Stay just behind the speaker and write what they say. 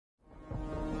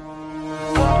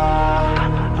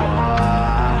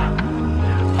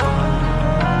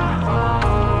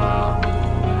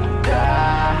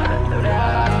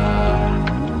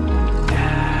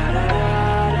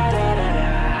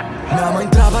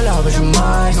trabalhava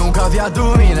demais, nunca havia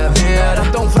dormir na vida. Era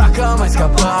tão fraca, mas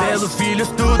capaz, pelos filhos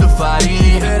tudo faria.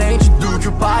 Diferente do que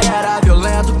o pai era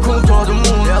violento com todo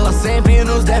mundo, ela sempre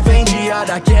nos defendia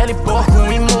daquele porco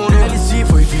imundo. Ele se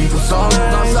foi, fica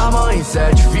somente nossa mãe e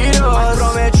 7 filhos, mas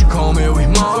promete com meu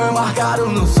irmão foi marcado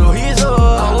no sorriso.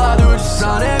 Ao lado de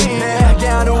Sanemi,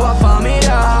 erguendo a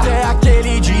família, até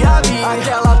aquele dia vi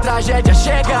aquela tragédia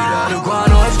chegar. Cuidado com a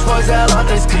noite, pois ela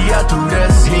traz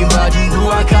criaturas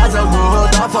invadindo a casa, o horror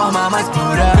da forma mais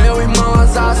pura. Meu irmão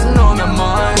assassinou minha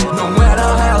mãe, não era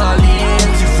ela ali,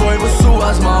 se foi por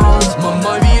suas mãos.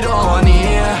 Mamãe virou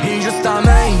Aninha,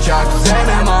 injustamente acusei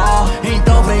meu irmão.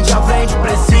 Então frente a frente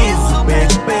preciso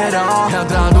pedir perdão.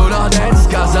 Entrando na dentes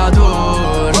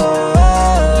Caçador,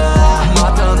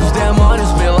 matando os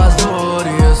demônios pelas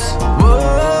dores.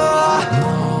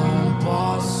 Não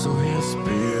posso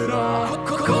respirar,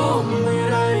 como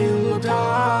irei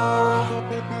lutar?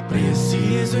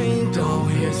 Preciso então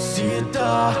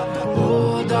recitar,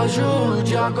 Oda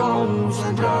ajude a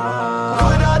concentrar.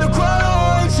 Cuidado com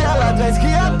a noite, ela traz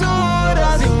criaturas.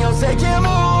 Sim, eu sei que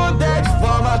muda é de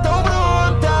forma tão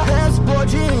bruta,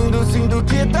 explodindo, sinto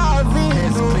que tá vindo.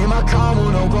 Esse clima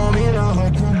calmo não combina.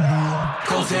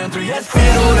 Concentro e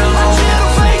respiro, não atiro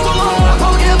feito louco,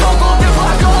 alguém vão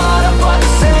contemplar agora. Pode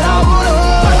ser algo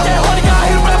novo, vai terror e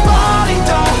cair, prepara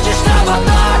então. Destrava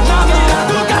ataque na mira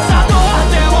do caçador.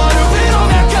 Demônio virou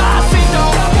minha caça, então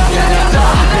Genya tá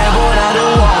devorando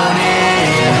o Oni,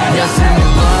 e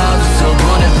assimilando seu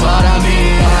boné para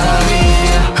mim, para mim.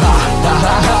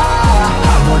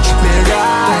 Vou te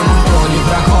pegar, tem um pone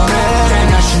pra comer, tem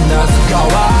minha China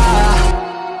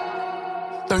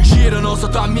Tangira, eu não sou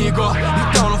teu amigo,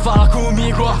 então não fala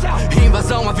comigo.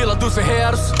 Invasão à Vila dos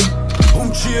Ferreiros, um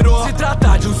tiro. Se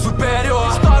trata de um superior,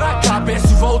 estoura a cabeça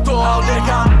e voltou ao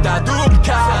decapitado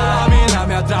cara. A mina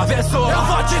me atravessou, eu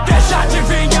vou te deixar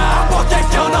adivinhar por que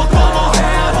eu não tô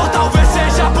morrendo. Ou talvez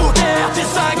seja porque de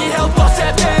sangue eu tô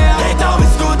sedento. Então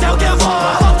escuta, eu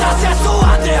devoro, vou trazer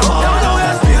sua terror. Eu não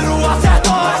respiro acerto,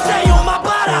 mas tem uma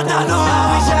parada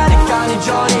nova. Angélica e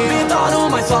Johnny me tornam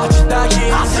mais forte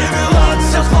daqui, assimilando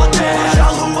seus poderes.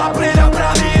 A lua brilha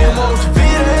pra mim, o monstro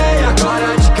virei,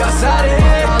 agora te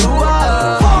caçarei. A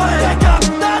lua foi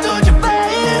decapitado de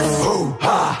vez.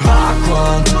 Há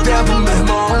quanto tempo, meu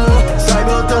irmão?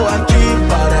 Saiba, eu tô aqui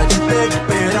para te pedir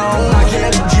perdão.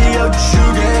 Naquele dia eu te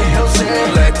julguei, eu sei,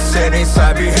 moleque, cê nem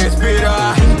sabe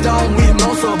respirar. Então,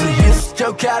 irmão, sobre isso que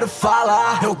eu quero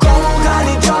falar. Eu como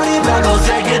carne Johnny pra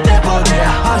conseguir ter poder.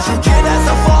 Acho que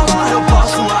dessa forma eu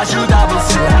posso ajudar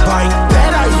você. Vai,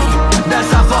 peraí,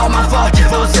 dessa forma forte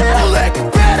você. Moleque,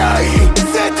 peraí,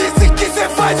 cê disse que cê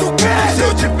faz o quê? Se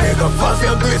eu te pegar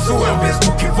fazendo isso, eu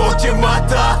mesmo que vou te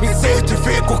matar. E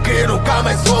certifico que nunca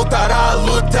mais voltará a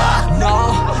lutar.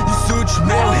 Não, insulte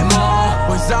meu irmão,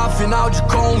 pois afinal de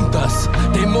contas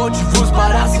tem motivos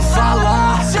para se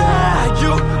falar. Segue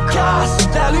o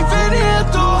castelo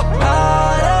infinito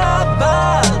para a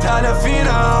batalha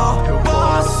final. Eu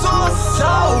posso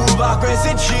salvar com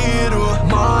esse tiro,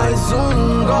 mais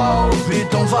um golpe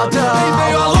tão fatal. Em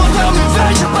meio à luta eu me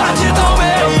vejo batidão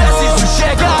meio, e assisto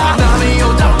chegar na minha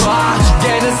outra parte,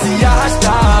 querendo se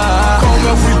arrastar. Como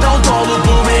eu fui tão tolo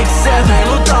por mim que cê vem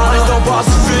lutando, mas não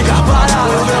posso ficar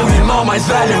parado. Meu irmão mais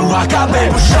velho eu acabei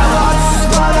puxando,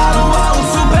 disparado a um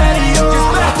superior,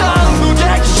 despertando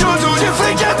Gekichudo de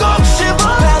frente a Gokushiba.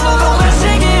 Pelo não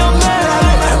persegui o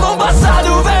meu irmão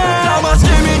passado, vem traumas que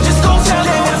me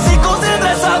desconcentram. Se concentra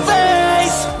essa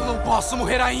vez, não posso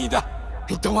morrer ainda,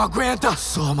 então aguenta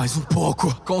só mais um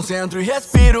pouco. Concentro e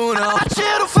respiro, não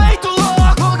atiro feito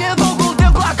louco, alguém vão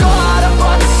contemplar agora.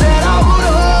 Pode ser algo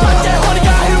novo, vai terror e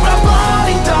cair pra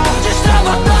fora, então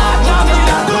destrava ataque na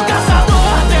mira do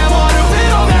caçador. Demônio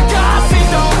virou minha caça,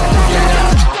 então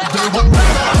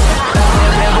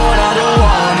devorando o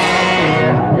Oni,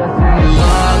 e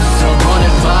assimilando seu boné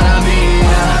para mim.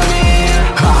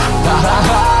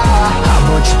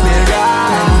 Vou te pegar,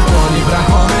 tem um pone pra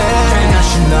comer, tem minha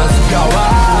China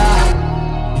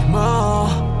Irmão,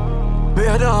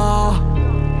 perdão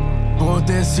por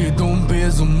ter sido um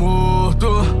peso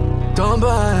morto.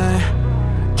 Também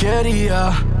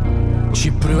queria te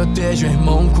proteger,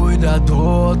 irmão, cuida do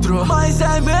outro. Mas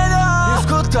é melhor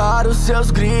escutar os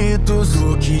seus gritos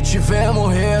do que te ver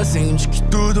morrer. Sente que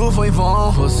tudo foi em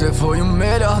vão, você foi o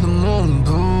melhor do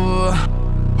mundo.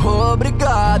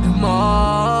 Obrigado,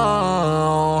 irmão.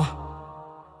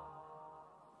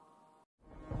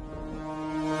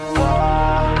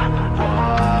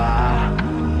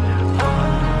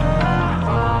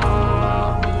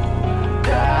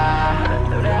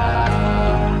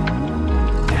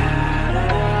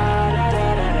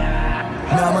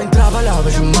 Minha mãe trabalhava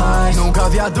demais, nunca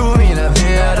havia dormir na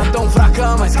vida. Tão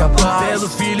fraca, mas capaz,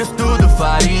 pelos filhos tudo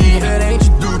faria. Diferente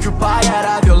do que o pai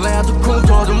era violento com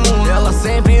todo mundo. Ela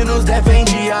sempre nos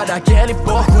defendia daquele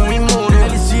porco imundo.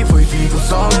 Ele se foi vivo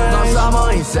somente, nossa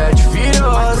mãe 7 filhos.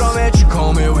 Mas promete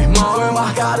com meu irmão, foi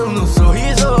marcado no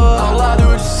sorriso. Ao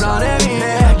lado de Sanemi,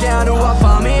 erguendo a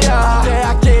família. Até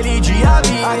aquele dia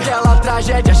vi aquela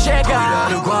tragédia chegar.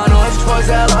 Cuidado com a noite, pois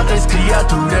ela traz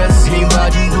criaturas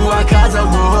invadindo a casa, o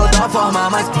horror da forma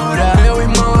mais pura. Meu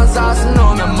irmão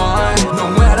assassinou minha mãe,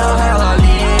 não era ela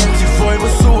ali. Se foi por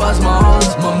suas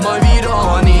mãos, mamãe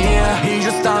virou Aninha.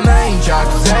 Injustamente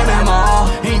acusei meu irmão,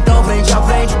 então frente a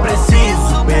frente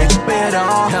preciso pedir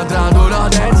perdão. Entrando na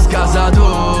ordem dos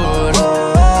caçadores,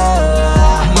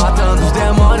 matando os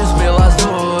demônios pelas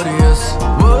dores.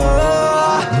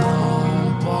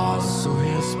 Não posso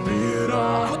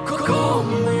respirar,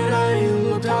 como irei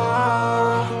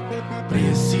lutar?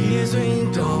 Preciso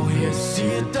então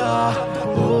recitar,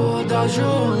 Oda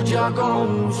ajude a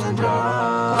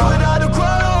concentrar. Cuidado com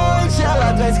a noite,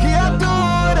 ela traz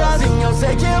criaturas. Sim, eu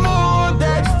sei que muda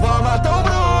é de forma tão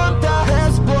bruta,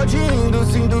 explodindo,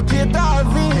 sinto que tá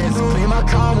vindo. Esse clima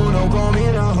calmo não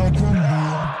combina.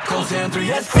 Concentro e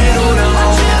respiro, não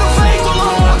atiro feito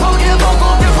louco, alguém vão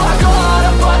contemplar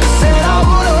agora. Pode ser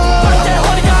algo novo, vai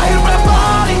terror e cair,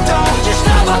 prepara então.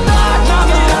 Destrava ataque na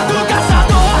mira do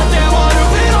caçador. Demônio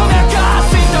virou minha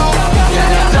caça, então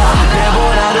Genya tá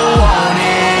devorando o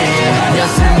Oni. E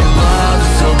assimilando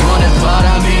seu boné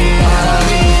para mim,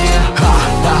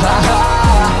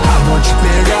 vou te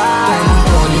pegar, tem um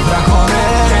pone pra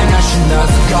comer. Tem minha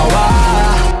Shinazukawa.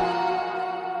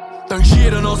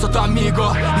 Tanjiro, eu não sou teu amigo,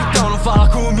 então não fala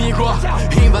comigo.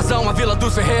 Invasão à Vila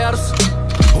dos Ferreiros,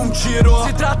 um tiro.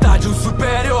 Se trata de um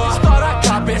superior, estoura a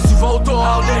cabeça e voltou.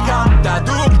 Ao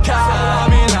decapitado, a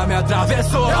mina me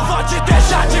atravessou. Eu vou te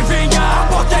deixar adivinhar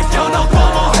por que eu não tô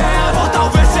morrendo. Ou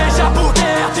talvez seja porque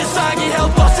de sangue eu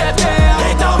tô sedento.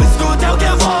 Então escuta, eu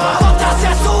devoro, vou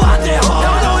trazer sua terror.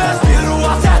 Eu não respiro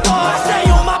acerto, mas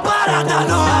tem uma parada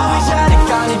nova.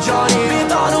 Angélica e Johnny me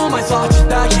tornam mais forte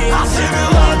daqui,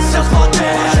 assimilando seus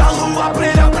poderes. A lua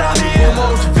brilha pra mim, o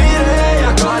monstro virei,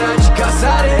 agora te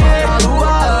caçarei. A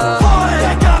lua foi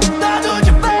decapitado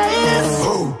de vez.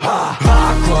 Há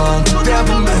quanto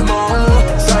tempo, meu irmão?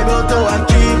 Saiba, eu tô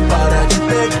aqui para te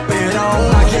pedir perdão.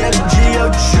 Naquele dia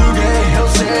eu te julguei, eu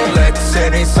sei, moleque, cê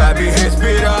nem sabe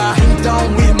respirar. Então,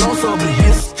 irmão, sobre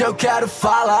isso que eu quero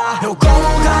falar. Eu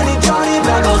como carne Johnny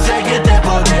pra conseguir ter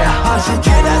poder. Acho que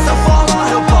dessa forma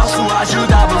eu posso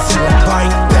ajudar você. Vai,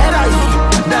 peraí,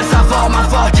 dessa forma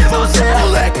forte você.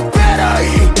 Moleque,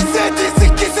 peraí, cê disse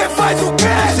que cê faz o quê?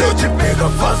 Se eu te pego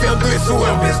fazendo isso,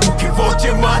 eu mesmo que vou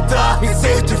te matar. E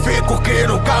certifico que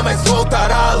nunca mais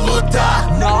voltará a lutar.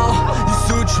 Não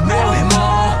insulte meu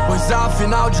irmão, pois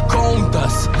afinal de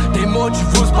contas tem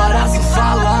motivos para se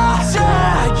falar.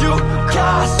 Segue o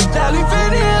castelo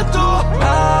infinito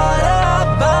para a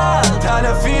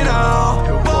batalha final.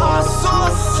 Eu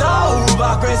posso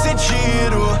salvar com esse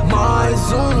tiro,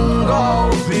 mais um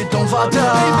golpe tão fatal.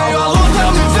 Em meio à luta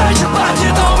eu me vejo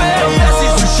batido ao meio e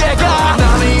assisto chegar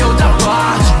na minha outra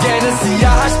parte, querendo se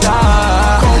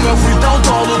arrastar. Como eu fui tão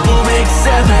tolo por mim que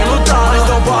cê vem lutar, mas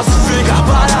não posso ficar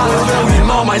parado. Meu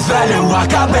irmão mais velho eu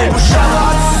acabei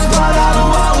puxando, disparado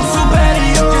a um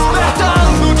superior,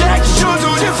 despertando Jack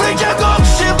chuto de frente a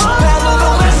combustível. Ela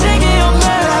não vai seguir o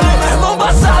meu irmão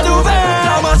passado, vem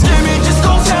traumas que me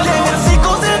desconcentram. Se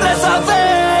concentra essa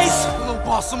vez, não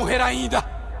posso morrer ainda,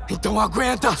 então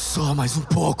aguenta só mais um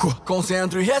pouco.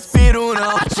 Concentro e respiro,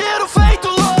 não atiro feito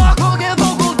louco, alguém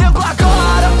vão contemplar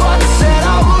agora. Pode ser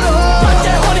algo novo, vai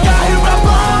terror e cair pra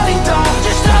fora, então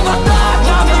destrava ataque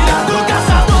na mira do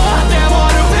caçador.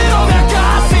 Demônio virou minha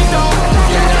caça, então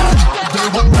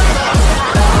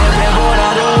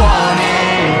devorando o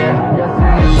Oni. E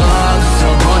assimilando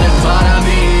seu boné para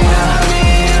mim,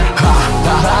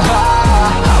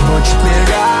 vou te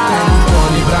pegar, tem um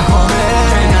pone pra comer.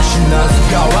 Tem minha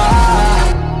Shinazukawa.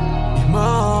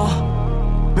 Irmão,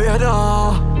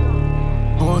 perdão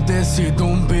por ter sido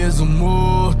um peso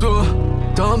morto.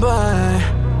 Também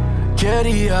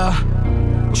queria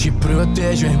te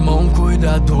proteger, irmão,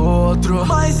 cuida do outro.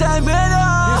 Mas é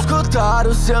melhor escutar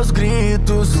os seus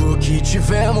gritos do que te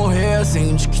ver morrer.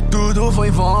 Sente que tudo foi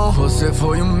em vão, você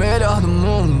foi o melhor do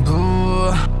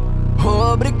mundo.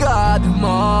 Obrigado,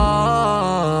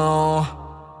 irmão.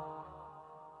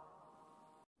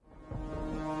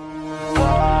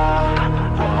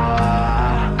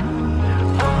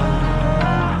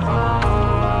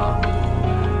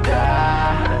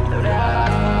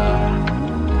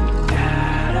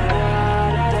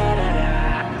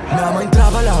 Minha mãe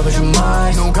trabalhava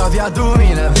demais, nunca via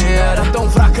dormir na vida. Tão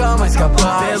fraca nunca mais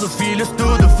capaz. Pelos filhos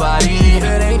tudo faria,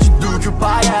 diferente do que o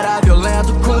pai era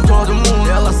violento com todo mundo.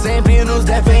 Ela sempre nos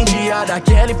defendia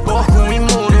daquele porco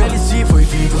imundo. Ele se foi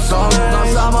vivo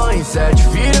somente, nossa mãe 7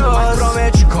 filhos, mas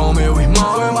promete com meu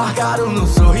irmão foi marcado no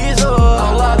sorriso.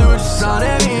 Ao lado de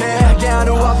Sanemi,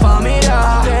 erguendo a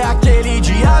família até aquele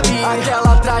dia vir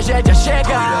aquela tragédia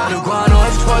chegar. Cuidado com a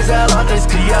noite, pois ela traz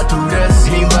criaturas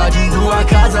invadindo a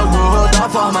casa, o horror da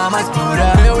forma mais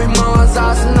pura. Meu irmão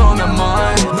assassinou minha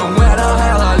mãe, não era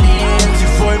ela ali, se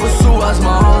foi por suas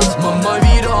mãos. Mamãe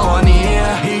virou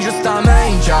aninha,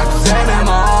 injustamente acusei meu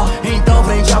irmão. Então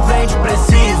frente a frente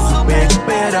preciso pedir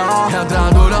perdão.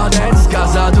 Entrando ordens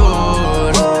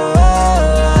caçador,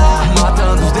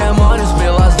 matando os demônios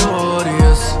pelas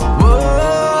dores.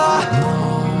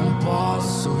 Não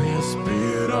posso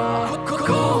respirar,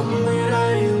 como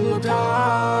irei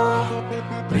lutar?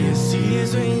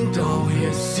 Preciso então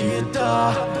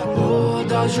recitar,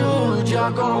 Oda ajude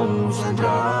a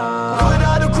concentrar.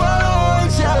 Cuidado com a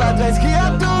noite, ela traz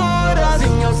criaturas.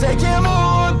 Sim, eu sei que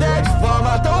muda é de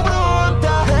forma tão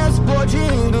bruta,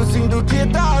 explodindo, sinto que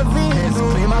tá vindo. Esse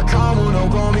clima calmo não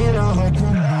combina.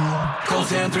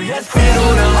 Concentro e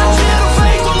respiro, não atiro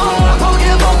feito louco,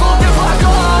 alguém vão contemplar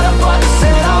agora. Pode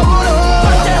ser algo novo,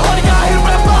 vai terror e cair,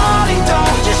 prepara então.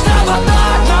 Destrava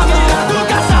ataque, a mira do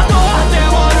caçador.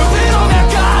 Demônio virou minha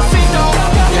caça, então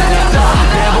Genya tá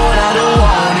devorando o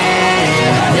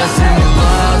Oni, e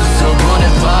assimilando seu boné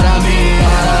para mim.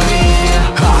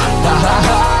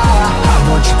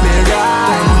 Vou te pegar,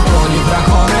 tem um pone pra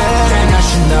comer, tem minha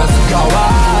china do Kawa.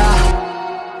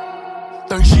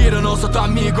 Tangira, eu não sou teu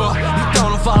amigo, então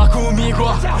não fala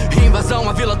comigo. Invasão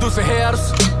à Vila dos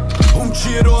Ferreiros, um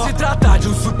tiro, se trata de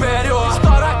um superior.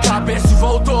 Estoura a cabeça e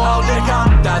voltou ao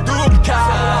decapitado.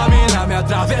 A mina me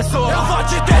atravessou, eu vou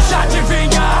te deixar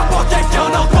adivinhar por que eu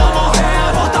não tô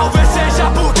morrendo. Ou talvez seja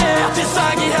porque de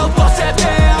sangue eu tô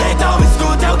sedento. Então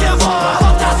escuta, eu devoro,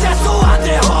 vou trazer sua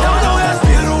terror. Eu não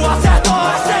respiro a setor,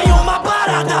 mas tem uma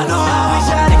parada nova.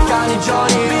 Angélica e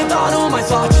Johnny me tornam mais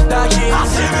forte daqui,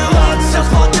 assimilando seus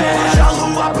poderes. A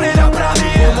lua brilha pra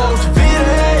mim, o monstro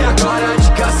virei, agora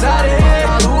te caçarei.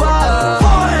 A lua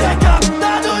foi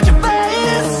decapitado de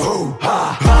vez.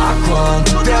 Há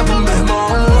quanto tempo, meu irmão?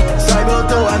 Saiba, eu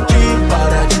tô aqui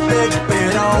para te pedir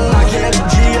perdão. Naquele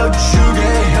dia eu te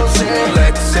julguei, eu sei,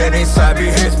 moleque, cê nem sabe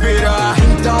respirar.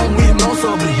 Então, irmão,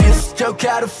 sobre isso que eu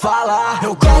quero falar.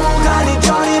 Eu como carne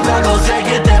Johnny pra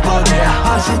conseguir ter poder.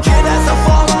 Acho que dessa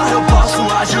forma eu posso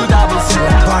ajudar você.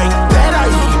 Vai,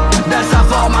 peraí, dessa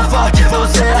forma forte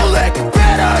você. Moleque,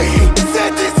 peraí,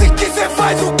 cê disse que cê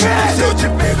faz o quê? Se eu te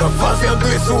pego fazendo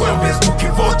isso, eu mesmo que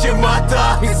vou te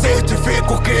matar. E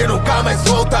certifico que nunca mais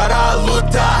voltará a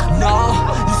lutar. Não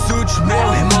insulte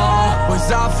meu irmão,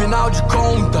 pois afinal de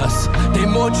contas tem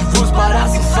motivos para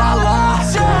se falar.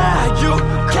 Segue o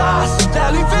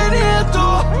castelo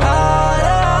infinito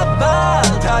para a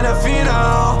batalha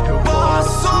final. Eu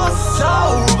posso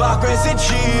salvar com esse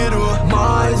tiro,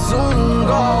 mais um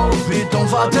golpe tão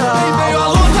fatal. Em meio à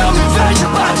luta eu me vejo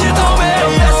batidão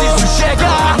meio, e assisto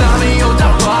chegar na minha outra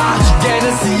parte,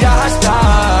 querendo se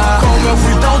arrastar. Como eu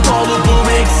fui tão tolo por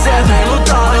mim que cê vem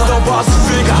lutando, mas não posso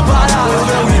ficar parado.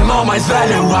 Meu irmão mais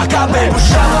velho eu acabei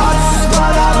puxando,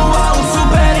 disparado a um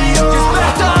superior,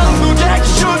 despertando Jack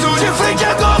chuto de frente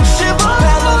a combustível.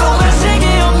 Ela não vai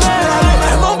seguir o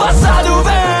meu irmão passado,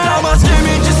 vem traumas que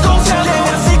me desconcentram.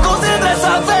 Quem se concentra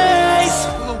essa vez?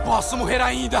 Não posso morrer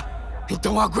ainda,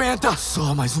 então aguenta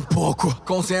só mais um pouco.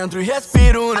 Concentro e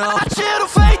respiro, não atiro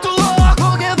feito louco,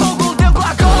 alguém vão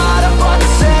contemplar agora. Pode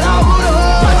ser algo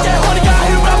novo, vai terror e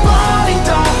cair pra fora,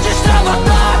 então destrava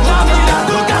ataque, a mira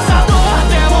do caçador.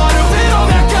 Demônio virou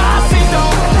minha caça, então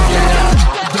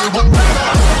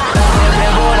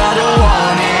devorando o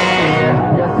Oni,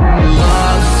 e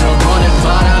assimilando seu boné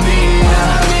para mim.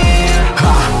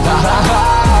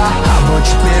 Vou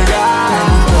te pegar, tem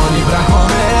um pone pra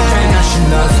comer, tem minha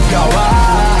china do Kawa.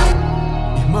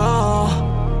 Irmão,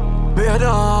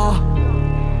 perdão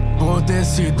por ter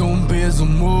sido um peso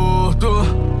morto.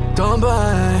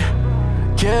 Também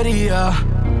queria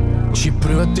te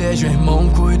proteger, irmão,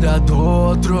 cuida do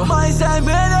outro. Mas é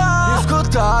melhor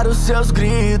escutar os seus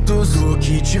gritos do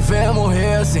que te ver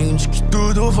morrer. Sente que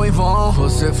tudo foi em vão,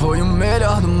 você foi o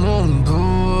melhor do mundo.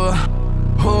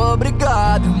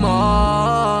 Obrigado,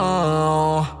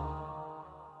 irmão.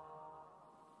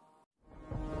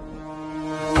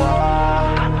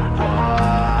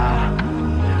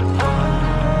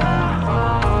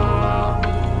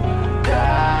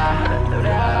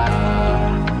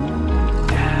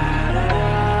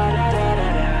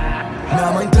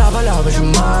 Minha mãe trabalhava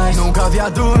demais, nunca vi ia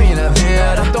dormir na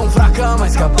vera. Tão fraca,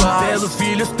 mas capaz, pelos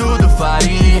filhos tudo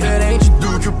faria. Diferente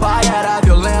do que o pai era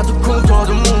violento com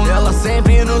todo mundo. Ela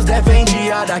sempre nos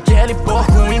defendia daquele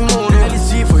porco imundo. Ele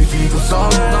se foi, fica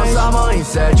somente nossa mãe,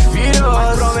 7 filhos.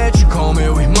 Mas promete com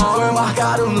meu irmão, foi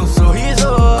marcado no sorriso.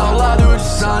 Ao lado de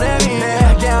Sanemi,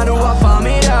 erguendo a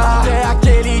família. Até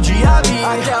aquele dia vi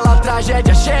aquela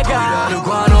tragédia chegar. Cuidado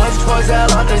com a noite, pois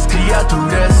ela traz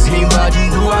criaturas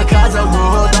invadindo a casa, o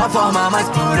horror da forma mais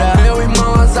pura. Meu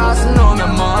irmão assassinou minha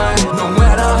mãe, não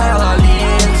era ela ali.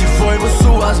 Se foi por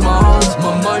suas mãos,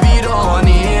 mamãe virou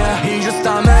Roninha.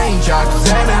 Injustamente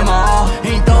acusei meu irmão,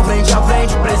 então frente a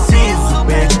frente preciso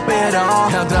pedir perdão.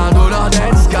 Entrando na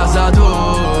ordem dos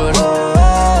caçadores,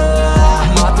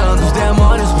 matando os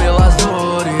demônios pelas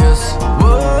dores.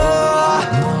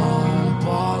 Não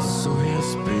posso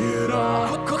respirar,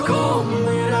 como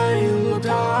irei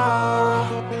lutar?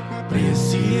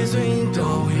 Preciso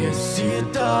então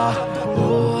recitar,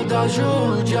 Oda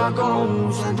ajude a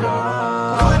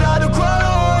concentrar. Cuidado com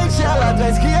a noite, ela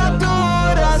traz criaturas.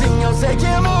 Sim, eu sei que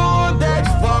muda é de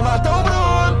forma tão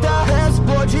bruta,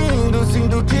 explodindo,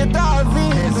 sinto que tá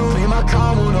vindo. Esse clima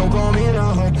calmo não combina.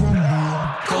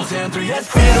 Concentro e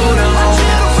respiro, não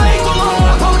atiro feito louco,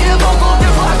 porque vou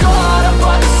contemplar agora.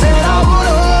 Pode ser algo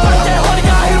novo, vai terror e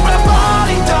cair,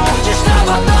 prepara então.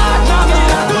 Destrava, ataca,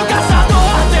 mira do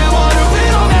caçador. Demônio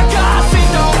virou minha caça,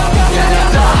 então Genya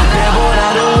tá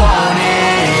devorando o Oni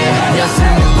e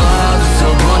assimilando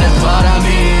seu boné para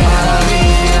mim.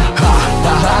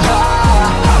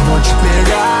 Vou te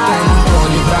pegar, tem um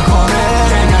clone pra comer,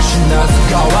 tem minha China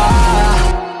Sukawa.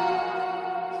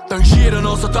 Tangira, eu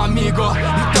não sou teu amigo,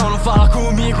 então não fala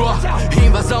comigo.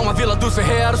 Invasão à Vila dos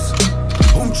Ferreiros,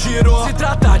 um tiro. Se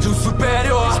trata de um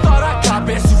superior, estoura a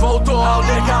cabeça e voltou. Ao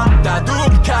decapitado,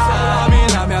 a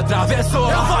mina me atravessou.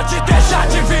 Eu vou te deixar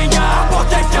adivinhar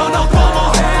porque que eu não tô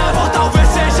morrendo. Ou talvez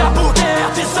seja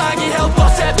porque de sangue eu tô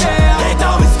sedento.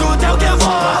 Então escuta, eu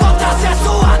devoro, vou trazer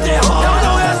sua terror. Eu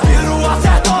não respiro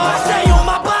acerto, mas tem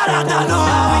uma parada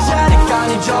nova. Angélica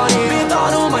e Johnny me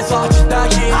tornam mais forte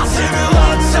daqui,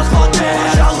 assimilando seus poderes.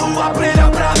 Hoje a lua brilha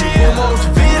pra mim, o monte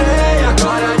virei,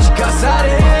 agora te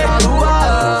caçarei. A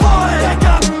lua foi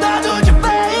decapitado de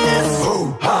vez.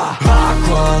 Há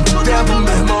quanto tempo,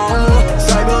 meu irmão?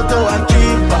 Saiba, eu tô aqui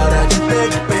para te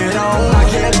pedir perdão.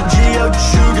 Naquele dia eu te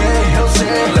julguei, eu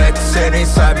sei, moleque, cê nem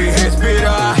sabe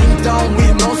respirar. Então,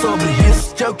 irmão, sobre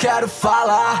isso que eu quero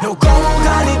falar. Eu como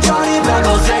carne Johnny pra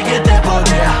conseguir ter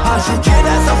poder. Acho que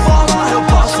dessa forma eu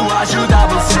posso ajudar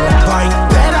você. Vai,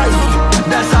 peraí,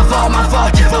 dessa forma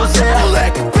forte você.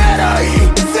 Moleque,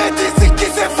 peraí, cê disse que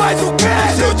cê faz o quê?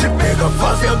 Se eu te pego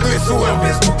fazendo isso, eu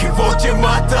mesmo que vou te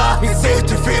matar. E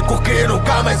certifico que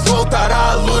nunca mais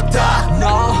voltará a lutar.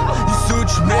 Não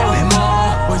insulte meu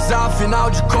irmão, pois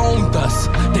afinal de contas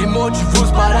tem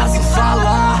motivos para se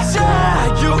falar.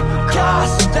 Segue o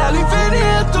castelo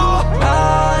infinito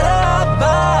para a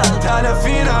batalha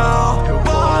final. Eu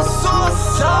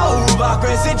posso salvar com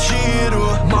esse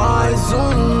tiro, mais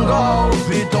um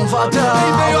golpe tão fatal.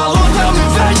 Em meio à luta eu me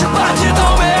vejo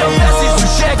batidão meio e assisto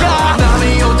chegar na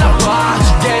minha outra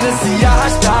parte, querendo se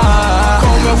arrastar.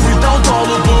 Como eu fui tão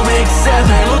tolo por mim que cê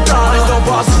vem lutando, mas não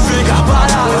posso ficar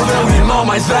parado. Meu irmão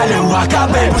mais velho eu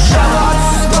acabei puxando,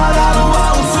 disparado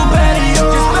a um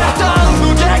superior,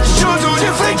 despertando Jack chuto de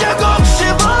frente a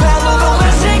combustível. Ela não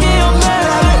vai seguir o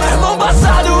meu irmão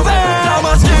passado, vem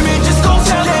traumas que me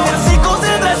desconcentram. Se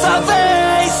concentra essa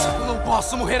vez, não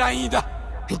posso morrer ainda,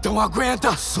 então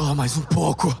aguenta só mais um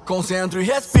pouco. Concentro e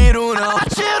respiro, não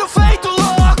atiro feito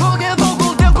louco, que vou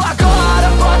contemplar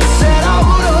agora. Pode ser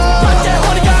algo novo, vai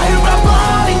terror e cair pra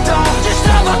fora, então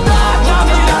destrava, ataca,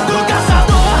 mira do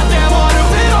caçador. Demônio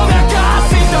virou minha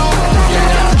caça, então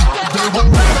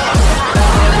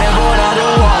devorando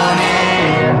o Oni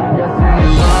e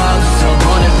assimilando seu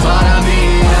boné para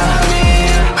mim.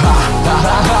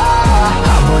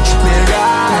 Vou te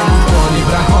pegar, tem um clone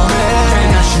pra comer, tem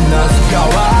minha China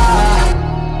Sukawa.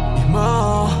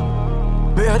 Irmão,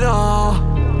 perdão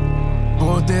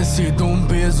por ter sido um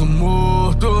peso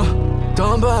morto.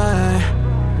 Também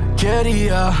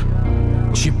queria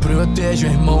te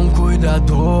proteger, irmão, cuida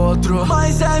do outro.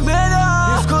 Mas é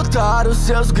melhor escutar os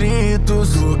seus gritos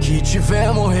do que te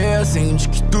ver morrer. Sente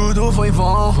que tudo foi em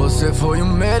vão, você foi o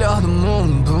melhor do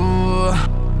mundo.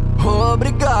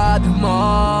 Obrigado,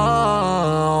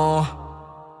 irmão.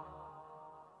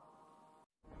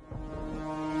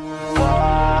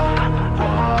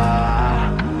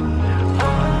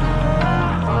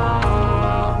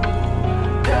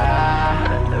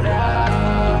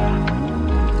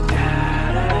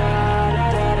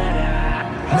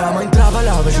 Minha mãe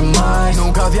trabalhava demais,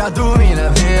 nunca love a dormir na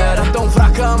vera. Tão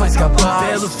fraca, mas capaz,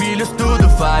 pelos filhos tudo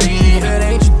faria.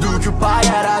 Diferente do que o pai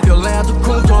era violento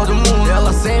com todo mundo.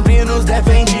 Ela sempre nos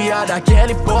defendia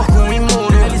daquele porco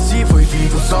imundo. Ele se foi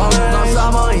vivo somente,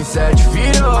 nossa mãe 7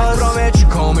 filhos. Mas promete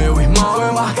com meu irmão,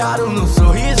 foi marcado no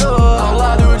sorriso. Ao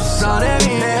lado de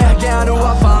Sanemi, erguendo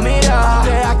a família.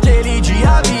 Até aquele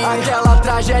dia vi aquela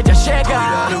tragédia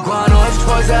chegar. Cuidado com a noite,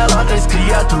 pois ela traz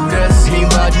criaturas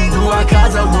invadindo a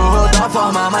casa, o horror da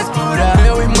forma mais pura.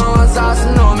 Meu irmão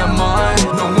assassinou minha mãe,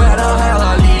 não era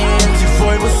ela ali. Se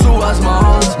foi por suas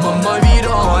mãos, mamãe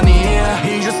virou Roninha.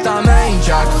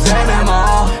 Injustamente acusei meu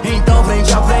irmão, então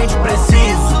frente a frente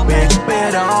preciso pedir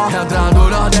perdão. Entrando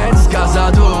ordens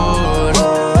caçador,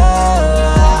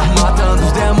 matando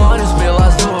os demônios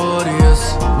pelas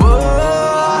dores.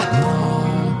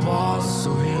 Não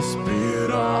posso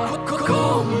respirar,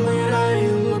 como irei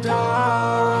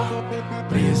lutar?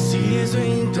 Preciso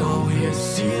então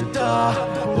recitar,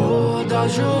 Oda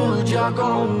ajude a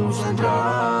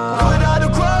concentrar. Cuidado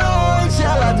com a noite,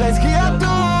 ela traz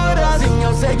criaturas. Sim,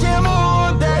 eu sei que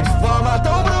muda é de forma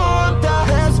tão bruta,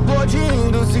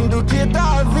 explodindo, sinto que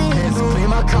tá vindo. Esse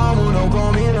clima calmo não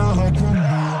combina.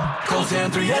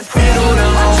 Concentro e respiro,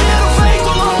 não atiro feito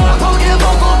louco, porque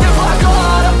vou contemplar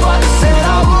agora. Pode ser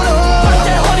algo novo, vai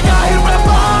terror e cair,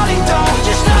 prepara então.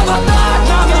 Destrava,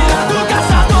 ataca, mira do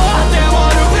caçador.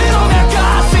 Demônio virou minha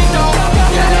caça, então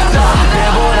Genya tá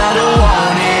devorando o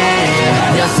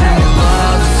Oni e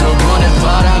assimilando seu dono é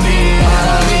para mim.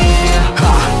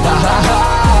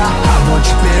 Vou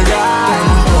te pegar, tem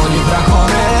um clone pra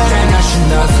comer, tem a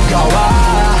China Sukawa.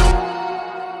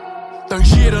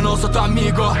 Tangira, eu não sou teu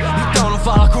amigo, então não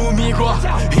fala comigo.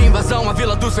 Invasão à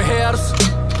Vila dos Ferreiros,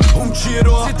 um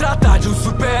tiro. Se trata de um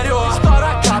superior,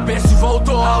 estoura a cabeça e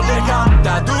voltou. Ao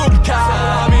decapitado,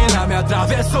 a mina me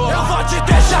atravessou. Eu vou te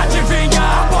deixar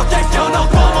adivinhar, porque que eu não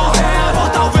tô morrendo. Ou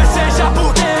talvez seja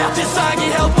porque de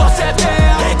sangue eu tô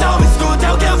sedento. Então escuta,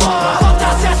 eu devoro, vou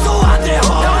trazer sua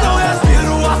terror. Eu não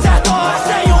respiro acerto, mas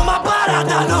tem uma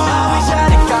parada nova.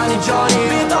 Angélica e Johnny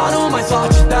me tornam mais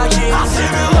forte daqui,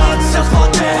 assimilando seus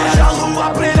poderes. A lua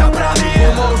brilha pra mim,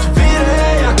 o monstro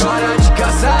virei, agora te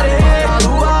caçarei. A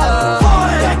lua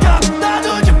foi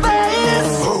decapitado de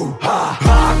vez. Há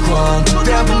quanto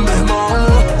tempo, meu irmão?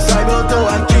 Saiba, eu tô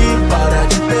aqui para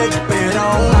te pedir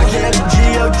perdão. Naquele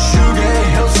dia eu te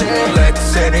julguei, eu sei, moleque,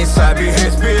 cê nem sabe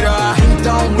respirar.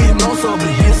 Então, irmão,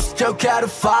 sobre isso que eu quero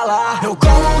falar. Eu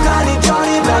como carne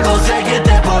Johnny pra conseguir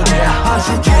ter poder.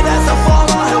 Acho que dessa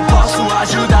forma eu posso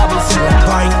ajudar você.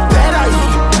 Vai, peraí,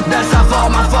 dessa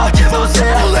forma forte você.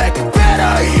 Moleque,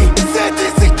 peraí, cê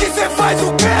disse que cê faz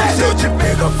o quê? Se eu te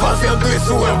pego fazendo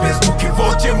isso, eu mesmo que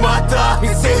vou te matar.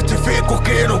 E certifico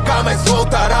que nunca mais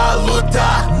voltará a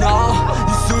lutar. Não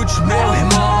insulte meu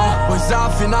irmão, pois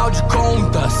afinal de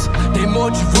contas tem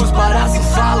motivos para se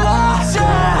falar.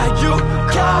 Segue o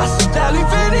castelo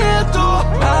infinito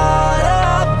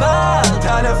para a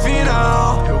batalha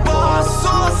final. Eu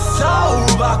posso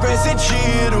salvar com esse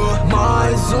tiro,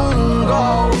 mais um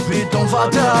golpe tão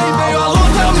fatal. Em meio à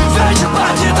luta eu me vejo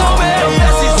batidão meio e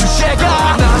assisto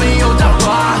chegar na minha outra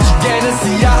parte, querendo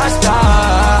se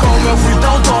arrastar. Como eu fui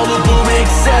tão tolo por mim que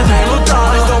cê vem lutando,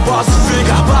 mas não posso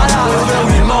ficar parado. Meu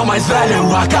irmão mais velho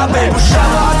eu acabei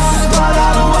puxando,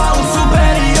 disparado a um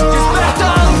superior,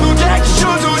 despertando Jack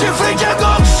chuto de frente a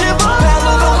Gokushima.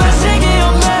 Ela não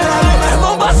perseguiu meu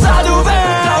irmão passado,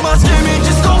 vem traumas que me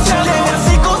desconcentram.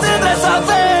 Se concentra essa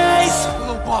vez,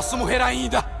 não posso morrer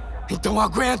ainda, então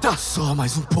aguenta só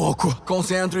mais um pouco.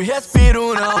 Concentro e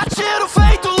respiro, não atiro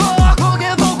feito louco,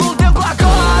 que vou contemplar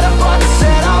agora. Pode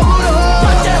ser algo novo,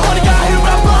 vai terror e cair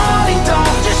pra fora, então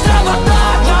destrava,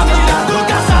 ataca, mira do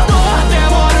caçador.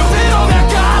 Demônio virou minha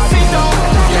caça, então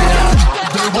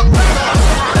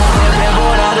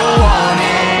devorando o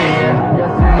Oni e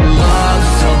assimilando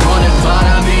seu dono é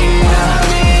para mim.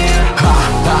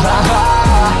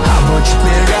 Vou te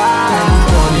pegar, tem um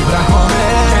clone pra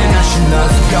comer, tem a China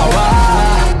Sukawa.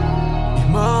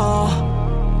 Irmão,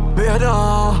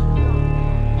 perdão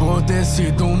por ter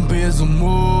sido um peso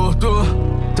morto.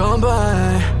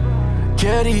 Também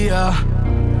queria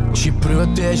te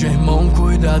proteger, irmão,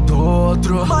 cuida do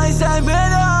outro. Mas é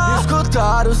melhor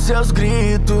escutar os seus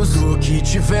gritos do que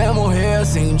te ver morrer.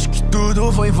 Sente que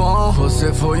tudo foi em vão,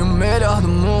 você foi o melhor do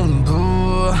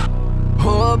mundo.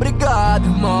 Obrigado,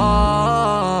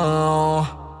 irmão.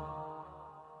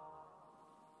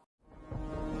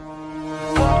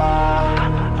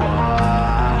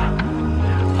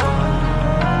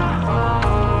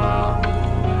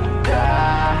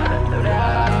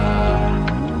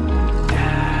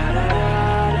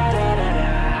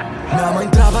 mãe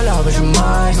trabalhava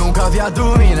demais, nunca havia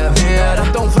dormir na vida. Era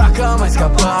tão fraca, mas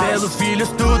capaz, pelos filhos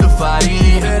tudo faria.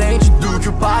 Diferente do que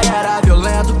o pai era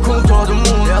violento com todo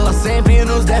mundo, ela sempre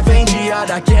nos defendia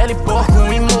daquele porco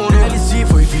imundo. Ele se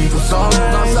foi, fica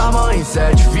somente nossa mãe,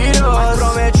 7 filhos, mas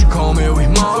promete com meu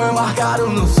irmão foi marcado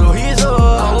no sorriso,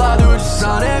 ao lado de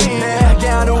Sanemi,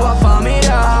 erguendo a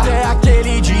família até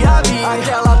aquele dia vir,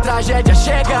 aquela tragédia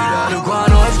chegar. Cuidado com a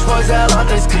noite, pois ela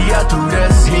traz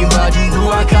criaturas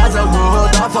invadindo a casa, o horror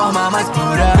da forma mais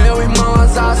pura. Meu irmão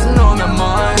assassinou minha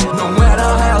mãe, não era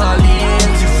ela ali,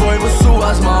 se foi por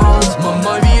suas mãos,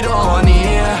 mamãe virou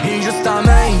Roninha.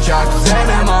 Injustamente acusei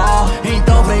meu irmão,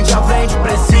 então frente a frente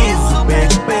preciso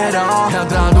pedir perdão.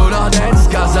 Entrando na dentes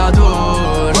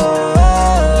caçador,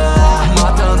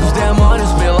 matando os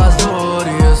demônios pelas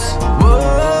dores.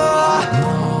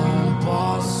 Não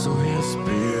posso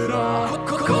respirar,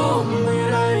 como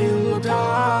irei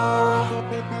lutar?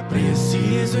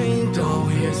 Preciso então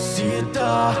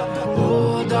recitar,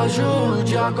 Oda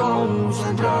ajude a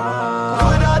concentrar.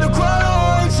 Cuidado com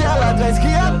a noite, ela traz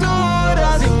criaturas.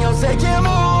 Sim, eu sei que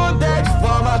muda é de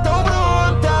forma tão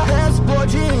bruta,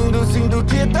 explodindo, sinto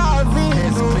que tá vindo.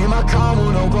 Esse clima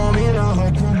calmo não combina.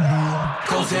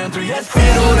 Concentro e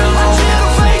respiro, não atiro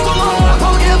feito louco,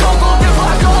 alguém não contempla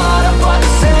agora. Pode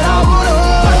ser algo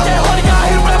novo, vai terror e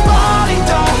carreiro, prepara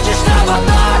então. Destrava,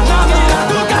 ataca, mira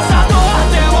do caçador.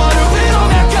 Demônio virou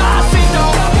minha caça, então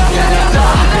Genya tá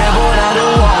devorando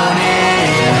o homem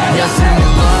e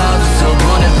assimilando seu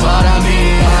dono é para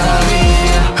mim, para mim.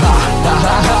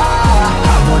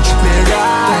 Vou te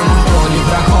pegar, tem um cone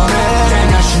pra comer, tem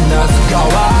a China do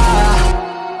Kawa.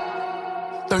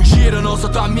 Tangira, eu não sou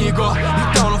teu amigo,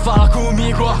 então não fala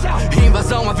comigo.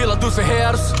 Invasão à vila dos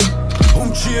ferreiros, um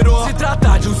tiro, se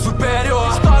trata de um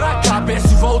superior. Estoura a cabeça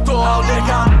e voltou ao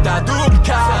decatado.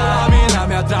 A mina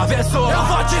me atravessou, eu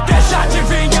vou te deixar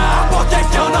adivinhar porque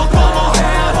que eu não tô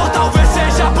morrendo, ou talvez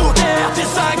seja porque de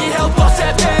sangue eu tô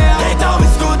sedento. Então me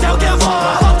escuta, eu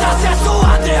devoro, vou trazer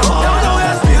sua terror. Eu não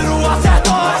respiro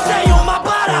acerto, mas tem uma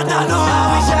parada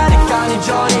nova. Angélica e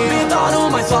Johnny me tornam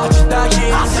mais forte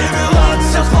daqui, assimilando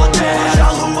seus poderes.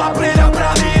 A lua brilha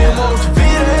pra mim, o monstro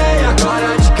virei,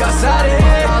 agora te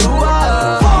caçarei. A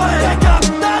lua foi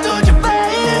decapitado de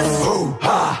vez.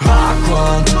 Há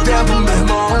quanto tempo, meu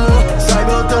irmão?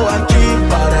 Saiba, eu tô aqui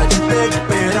para te pedir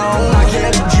perdão.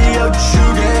 Naquele dia eu te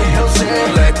julguei, eu sei,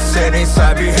 moleque, cê nem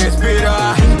sabe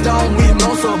respirar. Então,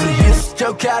 irmão, sobre isso que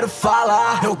eu quero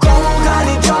falar. Eu como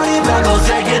carne Johnny pra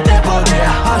conseguir ter poder.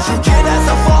 Acho que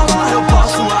dessa forma eu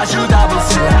posso ajudar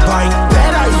você. Vai,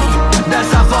 peraí,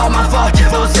 dessa forma forte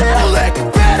você. Moleque,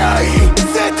 peraí,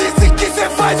 cê disse que cê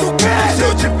faz o quê? Se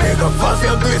eu te pegar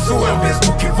fazendo isso, eu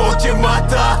mesmo que vou te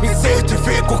matar. E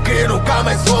certifico que nunca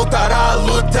mais voltará a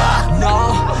lutar.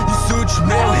 Não insulte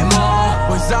meu irmão,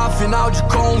 pois afinal de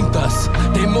contas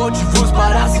tem motivos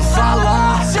para se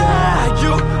falar. Segue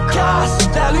o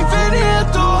castelo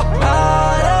infinito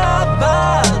para a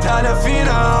batalha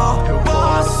final. Eu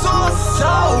posso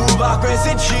salvar com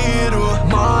esse tiro,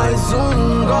 mais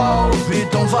um golpe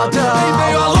tão fatal. Em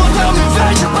meio à luta eu me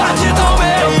vejo batidão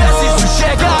meio e assisto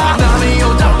chegar na minha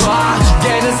outra parte,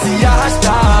 querendo se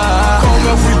arrastar. Como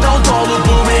eu fui tão tolo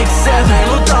por mim que cê vem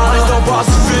lutando, mas não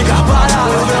posso ficar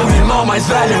parado. Meu irmão mais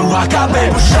velho eu acabei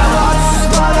puxando,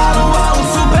 disparado a um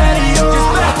superior,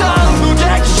 despertando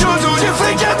que chuto de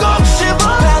frente é combustível.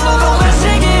 Ela não me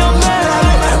seguiu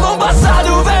nele, meu irmão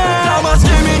passado vem, traumas que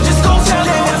me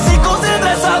desconcentram, se concentra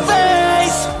essa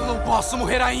vez. Não posso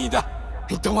morrer ainda,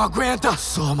 então aguenta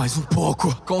só mais um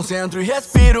pouco. Concentro e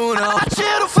respiro, não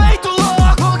atiro feito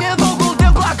louco, que não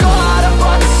contemplo agora.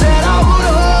 Pode ser algo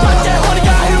novo, vai terror e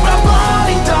carreiro pra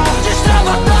fora, então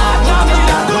destrava, ataca,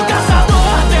 mira do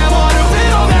caçador. Demônio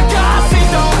virou minha caça,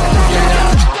 então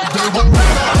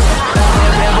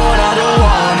devorado o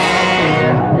homem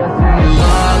e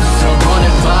assimilando seu dono é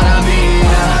para mim.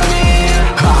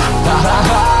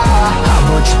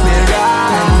 Vou te pegar,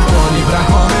 tem um cone pra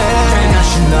comer, tem a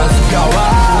China do Kawa.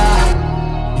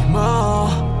 Irmão,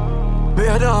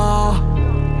 perdão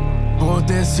por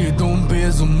ter sido um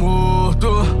peso morto.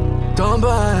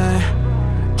 Também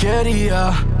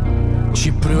queria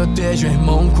te proteger,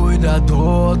 irmão, cuida do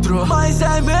outro. Mas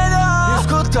é melhor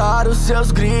escutar os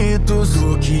seus gritos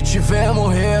do que te ver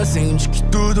morrer. Sente que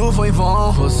tudo foi em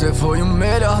vão, você foi o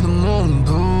melhor do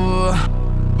mundo.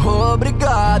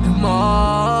 Obrigado,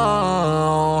 irmão.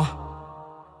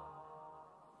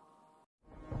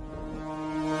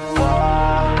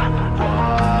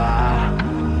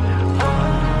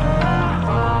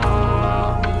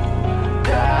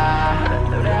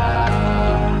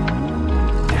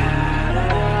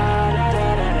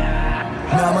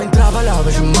 Minha mãe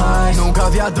trabalhava demais, jamais. Nunca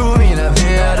vi a dormir na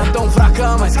vida, tão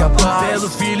fraca mas capaz.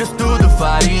 Pelos filhos tudo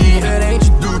faria, diferente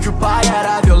do que o pai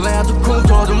era violento com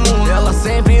todo mundo. Ela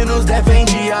sempre nos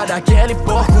defendia daquele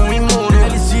porco imundo.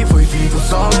 Ele se foi filho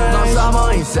somente, nossa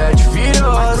mãe 7 filhos.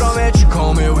 Mas promete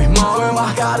com meu irmão, foi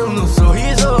marcado no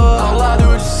sorriso. Ao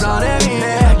lado de Sanemi,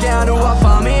 erguendo a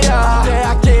família. Até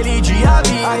aquele dia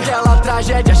vi aquela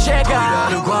tragédia chegar.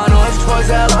 Cuidado com a noite, pois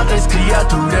ela traz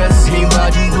criaturas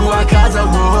invadindo a casa, o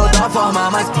horror da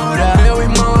forma mais pura. Meu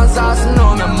irmão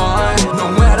assassinou minha mãe,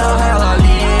 não era ela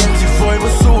ali. Se foi por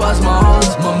suas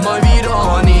mãos, mamãe virou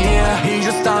Roninha.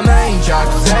 Injustamente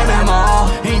acusei meu irmão,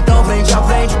 então frente a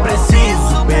frente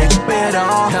preciso pedir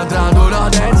perdão. Entrando na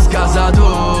dentes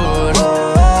caçador,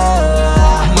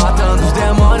 matando os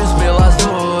demônios pelas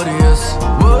dores.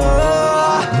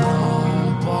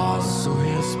 Não posso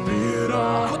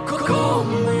respirar,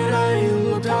 como irei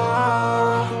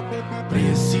lutar?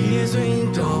 Preciso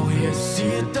então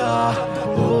recitar,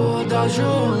 Oda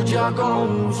ajude a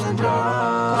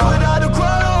concentrar. Cuidado com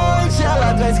a noite,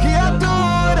 ela traz criaturas.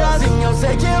 Sim, eu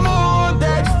sei que muda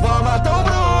é de forma tão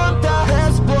bruta,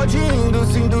 explodindo,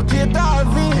 sinto que tá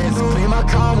vindo. Esse clima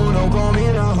calmo não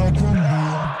combina.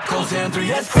 Concentro e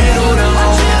respiro, não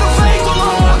atiro feito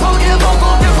louco, alguém vão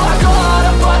contemplar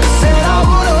agora. Pode ser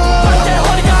algo novo, vai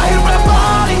terror e carreiro,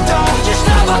 prepara então.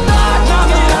 Destrava ataque na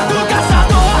mira do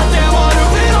caçador. Demônio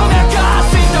virou minha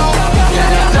caça, então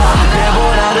Genya tá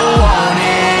devorando o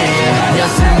Oni e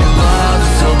assimilando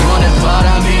seu dono é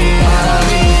para mim.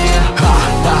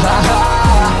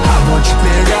 Vou te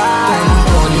pegar, tem um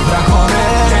cone pra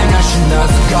comer, tem a China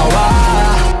Sugawa.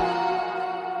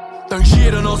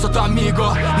 Tangira, eu não sou teu amigo,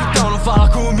 então não fala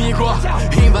comigo.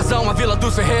 Invasão à vila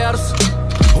dos ferreiros,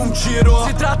 um tiro.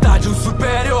 Se trata de um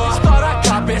superior, estoura a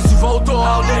cabeça e voltou.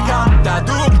 Ao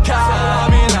decapitado, a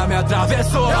mina me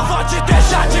atravessou. Eu vou te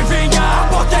deixar adivinhar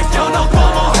porque que eu não tô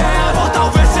morrendo. Ou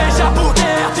talvez seja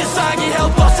porque de sangue eu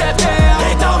tô sedento.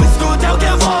 Então me escuta, eu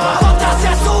devoro, contra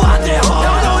acesso a terror.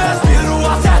 Eu não respiro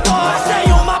a setor, mas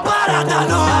tem uma parada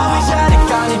nova.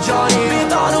 Angélica e Johnny me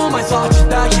tornam mais forte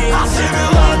daqui,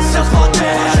 assimilando seus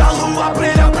poderes. A lua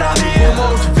brilha pra mim, o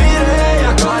monstro virei,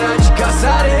 agora te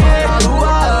caçarei. A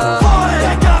lua foi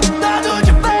decapitado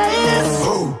de vez.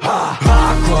 Há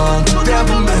quanto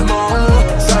tempo, meu irmão?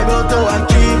 Saiba, eu tô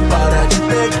aqui para te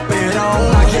pedir perdão.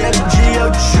 Naquele dia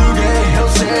eu te julguei, eu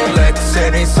sei, moleque,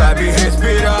 cê nem sabe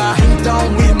respirar. Então,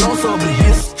 irmão, sobre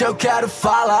isso que eu quero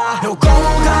falar. Eu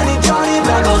como carne Johnny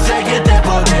pra conseguir ter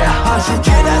poder. Acho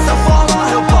que dessa forma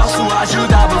eu posso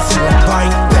ajudar você. Vai,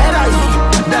 peraí,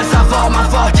 dessa forma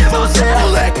forte você.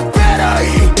 Moleque,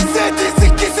 peraí, cê disse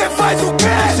que cê faz o quê?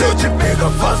 Se eu te pegar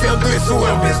fazendo isso,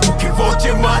 eu mesmo que vou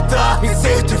te matar. E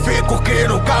certifico que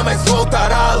nunca mais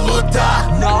voltará a lutar.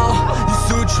 Não,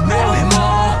 insulte meu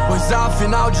irmão, pois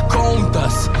afinal de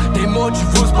contas tem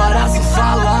motivos para se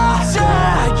falar.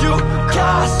 Segue o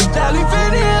castelo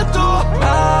infinito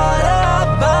para a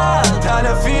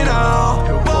batalha final.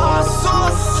 Eu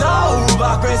posso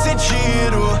salvar com esse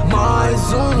tiro,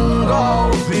 mais um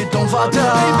golpe tão fatal.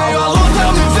 Em meio à luta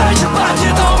eu me vejo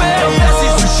batido ao meio.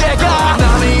 Preciso chegar na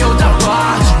minha outra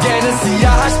parte, querendo se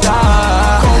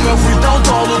arrastar. Como eu fui tão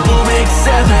tolo por mim que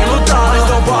cê vem lutar, mas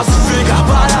não posso ficar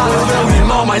parado. Meu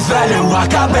irmão mais velho eu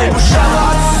acabei por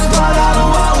chamar. Disparado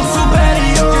a um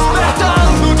superior,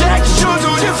 despertando Jack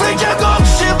chuto de frente a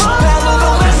combustível. Ela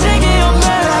não me seguiu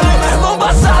mesmo, meu irmão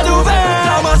passado vem.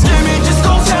 Traumas que me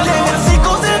desconcentram, se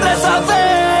concentra essa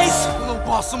vez. Não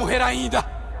posso morrer ainda,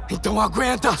 então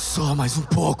aguenta só mais um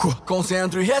pouco.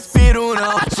 Concentro e respiro,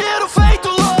 não atiro feito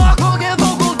louco, alguém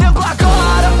vão contemplar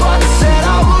agora. Pode ser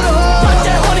algo novo, vai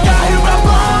terror e carreiro pra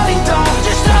fora, então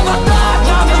destrava ataque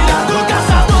na mira do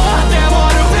caçador.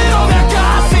 Demônio virou minha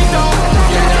caça, então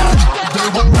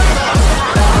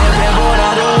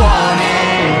devorado o Oni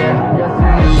e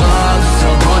assimilando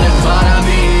seu dono é para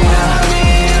mim.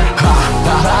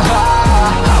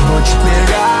 Vou te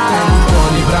pegar, tem um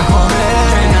cone pra comer,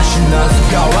 tem a China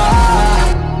Sugawa.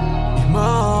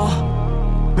 Irmão,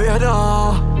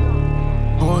 perdão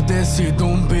por ter sido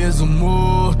um peso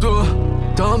morto.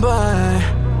 Também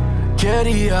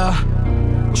queria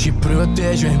te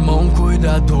proteger, irmão,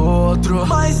 cuida do outro.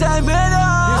 Mas é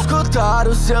melhor escutar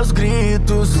os seus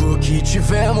gritos do que te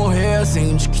ver morrer.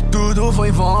 Sente que tudo foi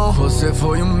em vão, você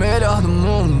foi o melhor do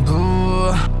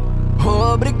mundo.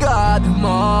 Obrigado,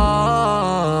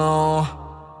 irmão.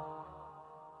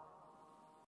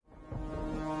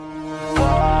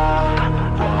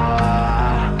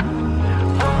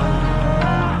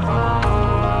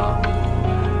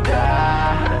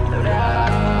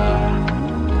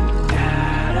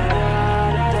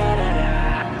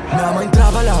 Minha mãe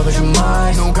trabalhava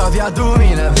demais, nunca vi a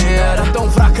dormir na vida, tão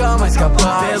fraca cama és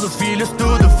capaz. Pelos filhos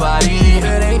tudo faria,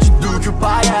 diferente do que o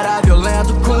pai era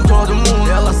violento com todo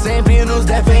mundo. Ela sempre nos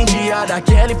defendia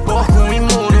daquele porco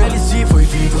imundo. Ele se foi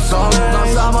vivo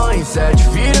somente, nossa mãe 7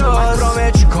 filhos. Mas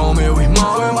promete com meu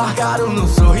irmão, foi marcado no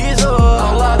sorriso.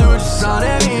 Ao lado de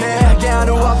Sanemi,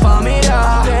 erguendo a família.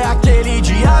 Até aquele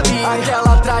dia vi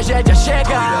aquela tragédia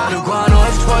chegar. Cuidado com a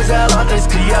noite, pois ela traz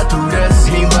criaturas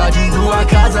invadindo a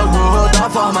casa, o horror da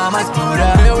forma mais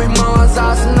pura. Meu irmão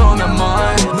assassinou minha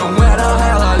mãe, não era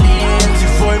ela ali. Se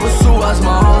foi por suas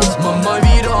mãos, mamãe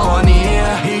virou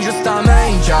Roninha.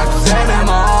 Injustamente acusei meu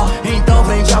irmão, então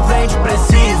frente a frente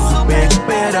preciso pedir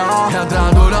perdão.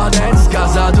 Entrando na dentes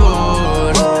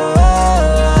Caçador,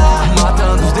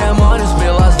 matando os demônios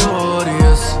pelas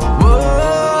dores.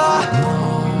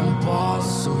 Não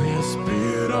posso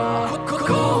respirar,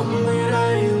 como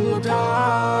irei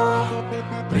lutar?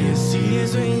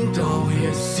 Preciso então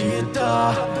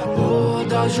recitar,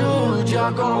 Oda ajude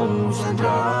a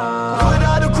concentrar.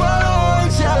 Cuidado com a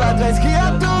noite, ela traz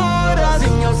criaturas.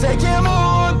 Sim, eu sei que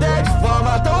muda é de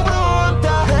forma tão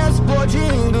bruta,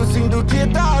 explodindo, sinto que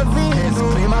tá vindo. Esse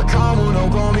clima calmo não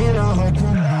combina.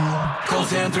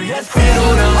 Concentro e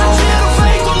respiro, não atiro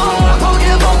feito louco,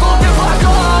 que vou contemplar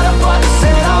agora. Pode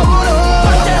ser algo novo,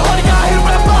 vai terror e carreiro,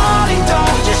 prepara então.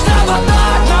 Destrava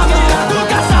ataque na mira do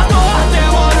caçador.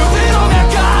 Demônio virou minha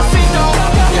caça, então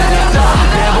Genya tá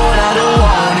devorando o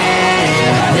Oni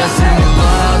e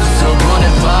assimilando seu boné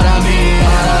para mim.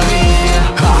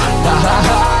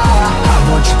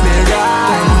 Vou te pegar,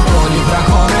 tem um Tony pra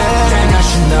comer, tem a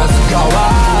China Sugawa.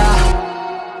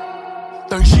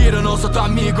 Tangira, eu não sou teu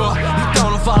amigo,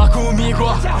 então não fala comigo.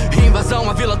 Invasão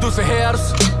à vila dos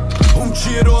ferreiros, um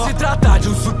tiro. Se trata de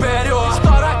um superior,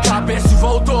 estoura a cabeça e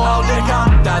voltou. Ao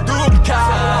decapitado,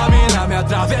 a mina me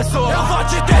atravessou. Eu vou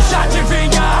te deixar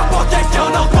adivinhar porque que eu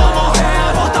não tô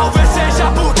morrendo. Ou talvez seja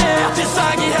porque de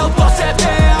sangue eu tô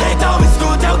sedento. Então me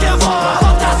escuta, eu devoro,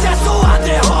 vou trazer sua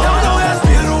terror. Eu não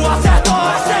respiro acerto,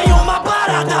 mas tem uma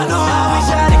parada nova.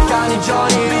 Angélica e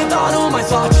Johnny me tornam mais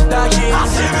forte daqui,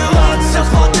 assimilando seus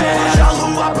poderes. A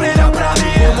lua brilha pra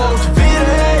mim, o monte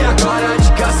virei, agora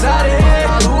te caçarei.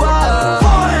 A lua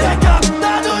foi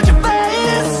decapitado de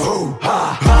vez.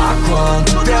 Há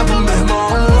quanto tempo, meu irmão?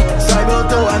 Saiba, eu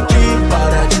tô aqui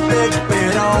para te pedir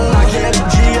perdão. Naquele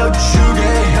dia eu te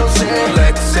julguei, eu sei,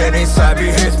 moleque, cê nem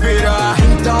sabe respirar.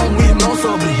 Então, irmão,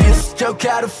 sobre isso que eu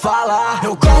quero falar.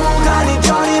 Eu como carne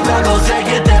Johnny pra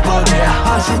conseguir ter poder.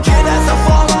 Acho que dessa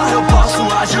forma eu posso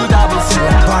ajudar você.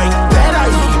 Vai,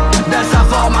 peraí, dessa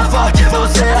forma forte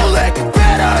você. Moleque,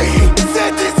 peraí,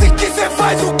 cê disse que cê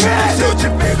faz o quê? Se eu te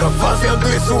pegar fazendo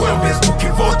isso, eu mesmo que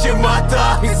vou te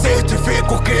matar. E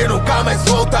certifico que nunca mais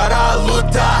voltará a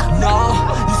lutar. Não,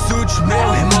 insulte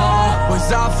meu irmão,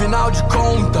 pois afinal de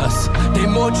contas tem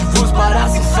motivos para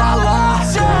se falar.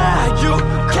 Segue o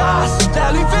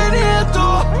castelo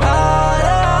infinito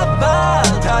para a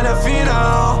batalha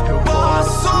final. Eu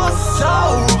posso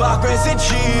salvar com esse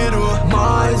tiro,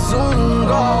 mais um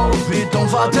golpe tão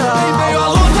fatal. Em meio à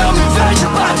luta eu me vejo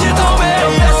batido ao meio.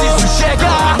 Preciso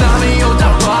chegar na minha outra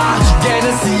parte,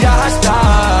 querendo se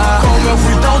arrastar. Como eu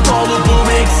fui tão tolo por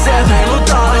mim que cê vem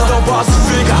lutar, mas não posso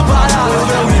ficar parado.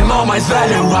 Meu irmão mais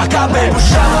velho eu acabei por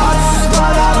chamar.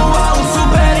 Disparado a um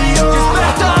superior,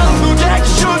 despertando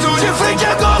Gekishudo de frente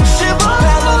a Gokushiba.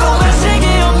 Ela não me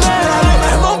seguiu nele,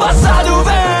 meu irmão passado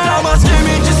vem. Traumas que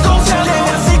me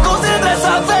desconcentram, se concentra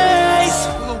essa vez.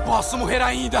 Não posso morrer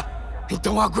ainda,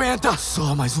 então aguenta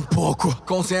só mais um pouco.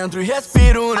 Concentro e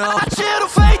respiro, não atiro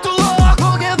feito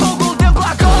louco, que vou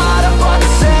contemplar agora. Pode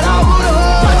ser algo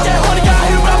novo, vai terror e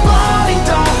carreiro pra fora,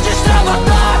 então destrava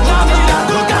ataque na mira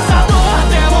do caçador.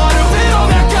 Demônio virou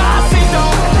minha caça, então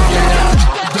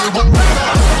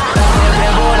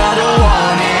devorado o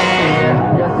Oni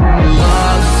e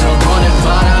assimilando seu boné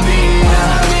para mim.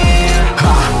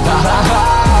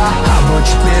 Vou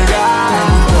te pegar, tem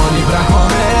um Tony pra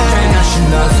comer, tem a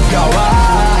China Sugawa.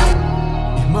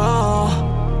 Irmão,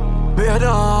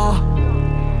 perdão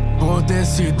por ter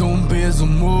sido um peso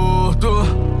morto.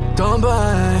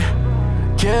 Também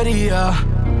queria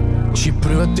te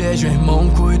proteger, irmão,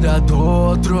 cuida do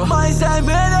outro. Mas é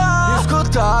melhor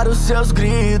escutar os seus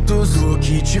gritos do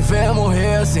que te ver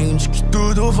morrer. Sente que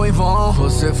tudo foi em vão,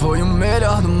 você foi o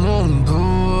melhor do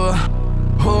mundo.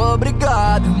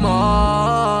 Obrigado,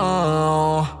 irmão.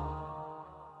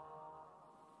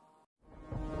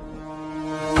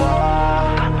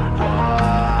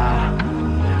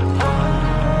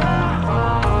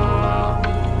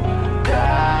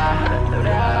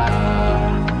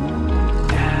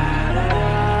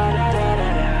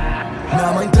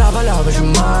 Minha mãe trabalhava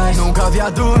demais, nunca havia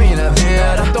dormido na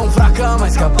vida. Tão fraca era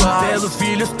mais capaz. Pelos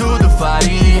filhos tudo faria,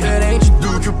 diferente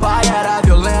do que o pai era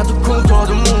violento com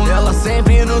todo mundo. Ela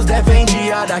sempre nos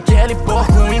defendia daquele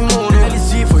porco imundo. Ele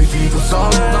se foi vivo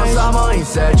somente, nossa mãe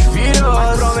 7 filhos.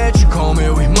 Mas promete com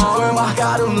meu irmão, foi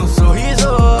marcado no sorriso.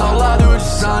 Ao lado de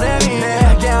Sanemi,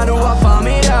 erguendo a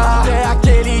família. Até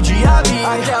aquele dia vi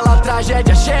aquela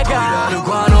tragédia chegar. Cuidado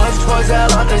com a noite, pois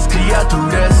ela traz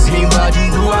criaturas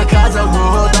invadindo a casa, o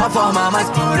horror da forma mais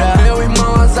pura. Meu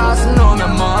irmão assassinou minha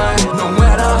mãe, não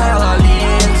era ela ali.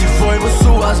 Se foi por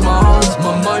suas mãos,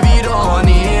 mamãe virou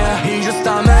Roninha.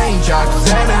 Injustamente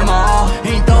acusei meu irmão,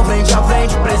 então frente a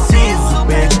frente preciso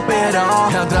pedir perdão.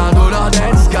 Entrando na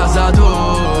dentes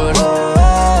Caçador,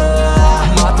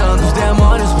 matando os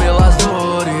demônios pelas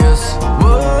dores.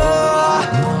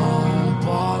 Não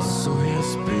posso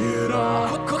respirar,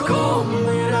 como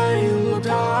irei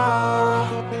lutar?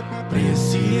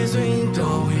 Preciso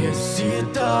então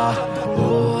recitar,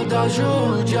 Oda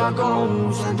ajude a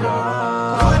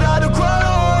concentrar. Cuidado com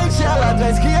a noite, ela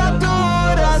traz criaturas.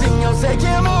 Sim, eu sei que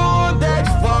muda é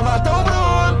de forma tão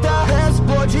bruta,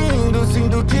 explodindo,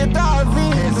 sinto que tá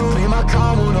vindo. Esse clima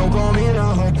calmo não combina.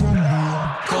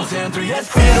 Concentro e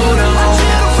respiro, não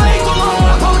atiro feito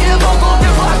louco, que vou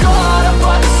contemplar agora.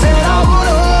 Pode ser algo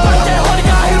novo, vai terror e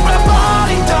carreiro,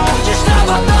 prepara então.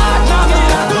 Destrava ataque na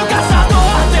mira do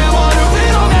caçador. Demônio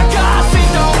virou minha caça,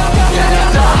 então Genya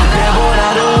tá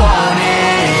devorando o Oni.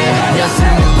 E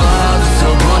assimilando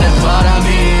seu boné para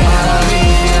mim.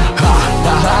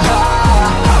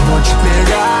 Vou te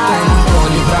pegar, tem um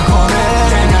Tony pra comer.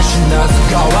 Tem a China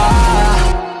Sukawa.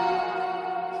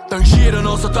 Tangira, eu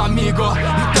não sou teu amigo,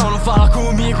 então não fala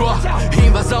comigo.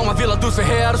 Invasão à vila dos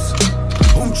ferreiros,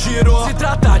 um tiro. Se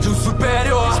trata de um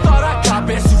superior, estoura a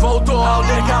cabeça e voltou. Ao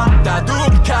decapitado,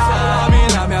 a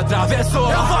mina me atravessou.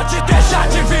 Eu vou te deixar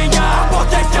adivinhar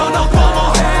porque que eu não tô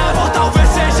morrendo. Ou talvez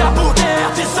seja porque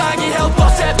de sangue eu tô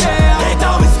sedento.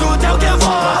 Então me escuta, eu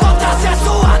devoro, vou trazer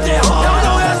sua terror. Eu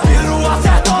não respiro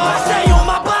acerto, mas tem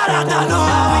uma parada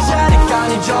nova. Angélica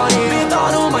e Johnny me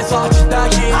tornam mais forte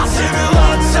daqui,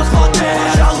 assimilando seus poderes.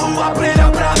 Hoje a lua brilha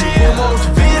pra mim, o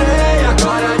monstro virei,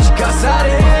 agora te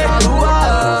caçarei. A lua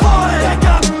foi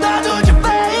decapitado de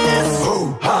vez.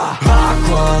 Há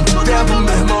quanto tempo,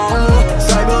 meu irmão?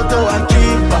 Saiba, eu tô aqui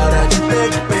para te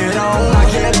pedir perdão.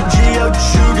 Naquele dia eu te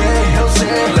julguei, eu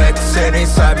sei, moleque, cê nem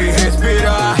sabe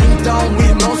respirar. Então,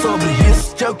 irmão, sobre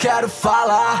isso que eu quero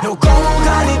falar. Eu como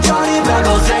carne Johnny pra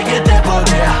conseguir ter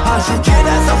poder. Acho que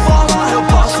dessa forma eu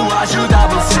posso ajudar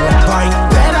você. Vai,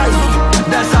 peraí,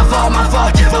 dessa forma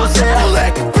forte você.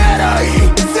 Moleque,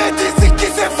 peraí, cê disse que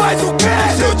cê faz o quê?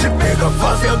 Se eu te pegar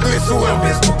fazendo isso, eu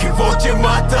mesmo que vou te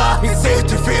matar. E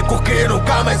certifico que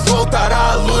nunca mais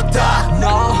voltará a lutar.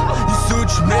 Não,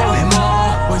 insulte meu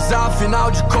irmão, pois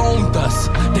afinal de contas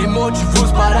tem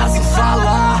motivos para se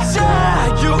falar.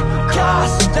 Segue o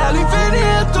castelo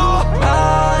infinito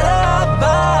para a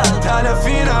batalha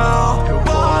final. Eu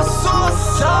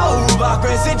posso salvar com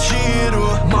esse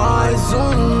tiro, mais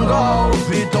um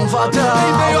golpe tão fatal.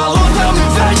 Em meio à luta eu me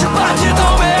vejo partido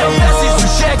ao meio. Preciso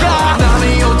chegar na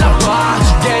minha outra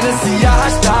parte, querendo se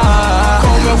arrastar.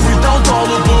 Como eu fui tão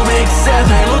tolo por mim que cê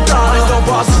vem lutar, mas não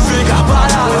posso ficar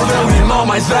parado. Meu irmão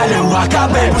mais velho eu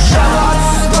acabei por chamar.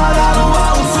 Disparado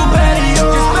a um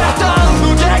superior,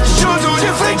 despertando Gekishudo de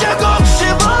frente a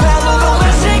Gokushiba. Ela não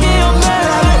me seguiu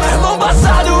nele, meu irmão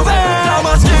passado vem.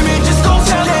 Traumas que me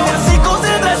desconcentram, se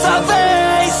concentra essa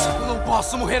vez. Não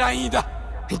posso morrer ainda,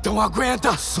 então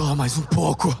aguenta só mais um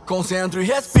pouco. Concentro e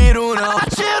respiro, não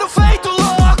atiro feito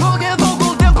louco, que vou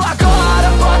contemplar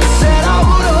agora. Pode ser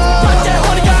algo novo, vai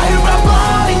terror e carreiro pra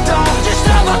fora, então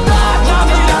destrava ataque na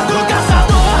mira do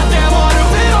caçador. Demônio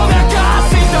virou minha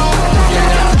caça, então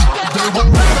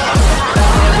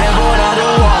devorado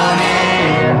o Oni.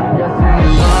 E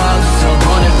assimilando seu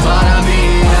boné para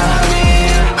mim.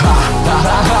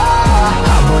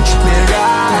 Vou te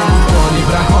pegar, tem um Tony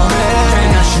pra comer. Tem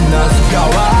a China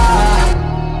Sukawa.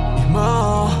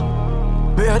 Irmão,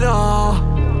 perdão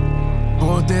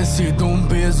por ter sido um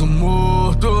peso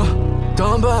morto.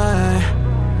 Também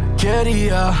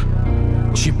queria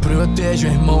te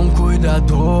proteger, irmão, cuida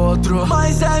do outro.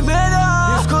 Mas é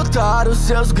melhor escutar os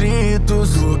seus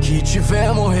gritos do que te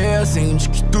ver morrer. Sente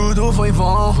que tudo foi em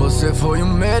vão, você foi o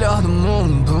melhor do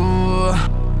mundo.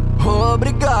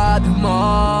 Obrigado,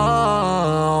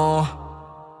 irmão.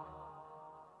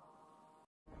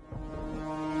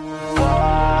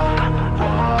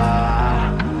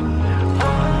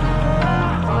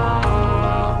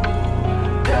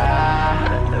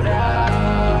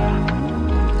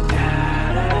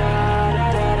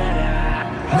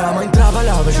 Minha mãe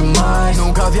trabalhava demais,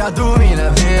 nunca love a dormir na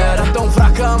vera. Tão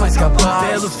fraca, mas capaz,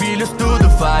 pelos filhos tudo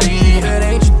faria.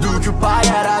 Diferente do que o pai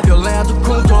era violento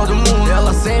com todo mundo.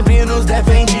 Ela sempre nos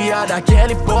defendia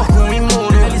daquele porco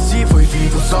imundo. Ele se foi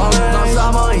filho somente,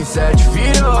 nossa mãe 7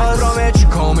 filhos. Mas promete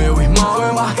com meu irmão,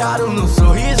 foi marcado no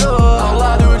sorriso. Ao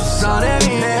lado de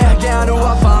Sanemi, erguendo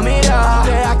a família.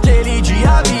 Até aquele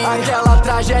dia vi aquela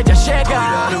tragédia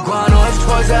chegar. Cuidado com a noite,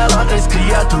 pois ela traz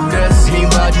criaturas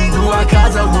invadindo a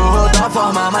casa, o horror da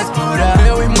forma mais pura.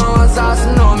 Meu irmão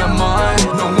assassinou minha mãe,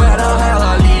 não era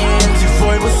ela ali. Se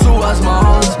foi por suas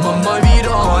mãos, mamãe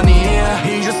virou Roninha.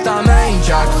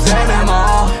 Injustamente acusei meu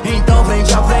irmão, então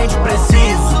frente a frente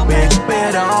preciso pedir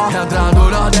perdão. Entrando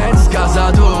ordens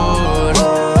Caçador,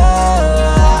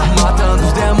 matando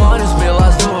os demônios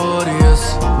pelas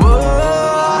dores.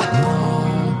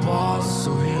 Não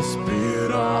posso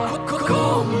respirar,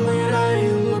 como irei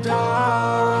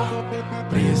lutar?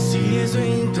 Preciso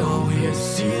então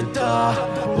recitar,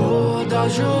 Oda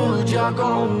ajude a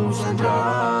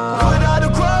concentrar.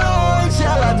 Cuidado com a noite,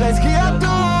 ela traz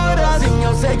criaturas. Sim,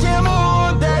 eu sei que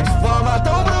muda é de forma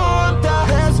tão bruta.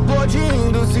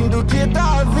 Explodindo, sinto que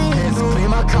tá vindo. Esse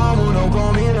clima calmo não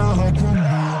combina.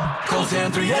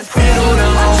 Concentro e respiro,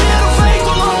 não. Atiro feito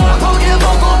louco, alguém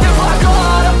vão contemplar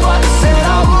agora. Pode ser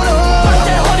algo novo. Vai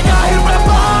terror e carreiro,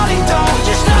 prepara então.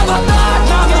 Destrava ataque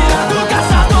na mira do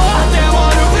caçador.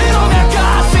 Demônio virou minha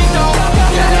caça, então.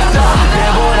 Quer entrar,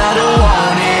 devorar o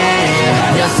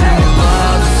homem. E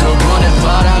assimilando seu boné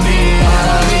para mim.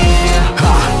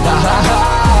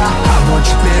 Vou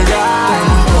te pegar, tem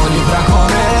um pone pra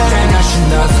comer. Tem a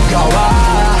China Sugawa.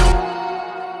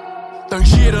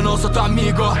 Tangira, eu não sou teu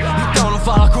amigo, então não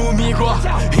fala comigo.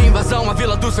 Invasão à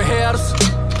vila dos ferreiros,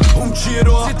 um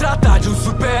tiro. Se trata de um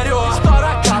superior,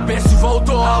 estoura a cabeça e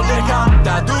voltou. Ao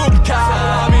decapitado,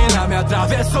 a mina me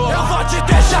atravessou. Eu vou te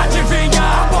deixar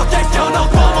adivinhar porque que eu não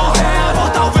tô morrendo. Ou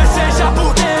talvez seja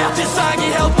porque de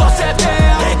sangue eu tô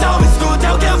cedendo. Então me escuta,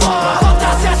 eu devoro, contra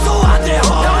acesso a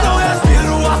terror. Eu não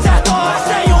respiro acerto, mas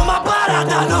tem uma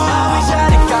parada nova.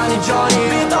 Angélica e Johnny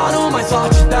me tornam mais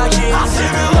forte daqui.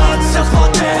 Assimilando seus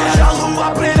poderes, hoje a lua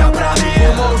brilha pra mim.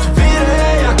 O monte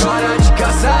virei, agora te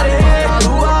caçarei. A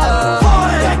lua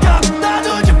foi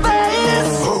decapitado de vez.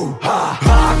 Há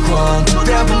quanto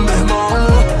tempo, meu irmão?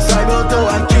 Saiba, eu tô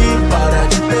aqui para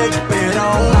te pedir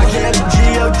perdão. Naquele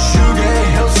dia eu te julguei,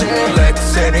 eu sei, moleque,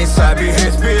 cê nem sabe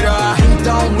respirar.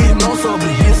 Então, irmão,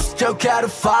 sobre isso que eu quero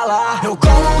falar. Eu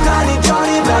como carne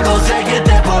Johnny pra conseguir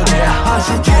ter poder.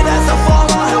 Acho que dessa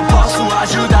forma eu posso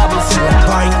ajudar você.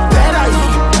 Vai,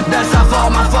 peraí, dessa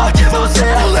forma forte você.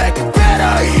 Moleque,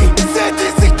 peraí, cê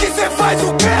disse que cê faz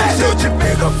o quê? Se eu te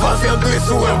pegar fazendo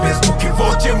isso, eu mesmo que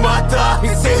vou te matar.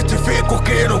 E certifico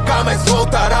que nunca mais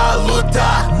voltará a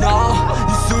lutar. Não,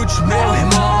 insulte meu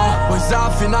irmão, pois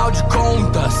afinal de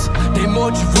contas tem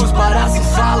motivos para se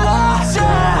falar.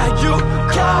 Segue o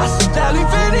castelo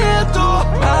infinito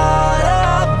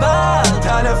para a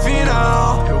batalha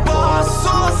final. Eu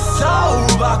posso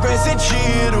salvar com esse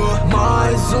tiro,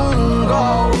 mais um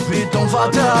golpe tão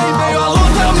fatal. Em meio à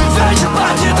luta eu me vejo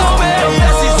partido ao meio.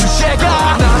 Preciso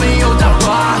chegar na minha outra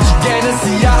parte, querendo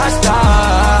se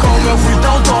arrastar. Como eu fui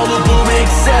tão tolo por mim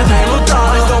que cê vem lutar,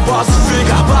 mas não posso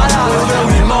ficar parado.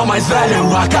 Meu irmão mais velho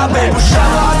eu acabei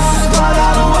puxando.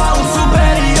 Disparado a um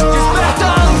superior,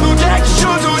 despertando que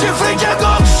chuto de frente é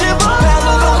combustível.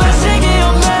 Ela não vai seguir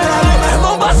o meu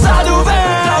irmão passado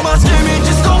vem. Traumas que me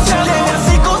desconcentram,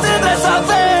 se concentra essa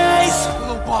vez.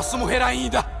 Não posso morrer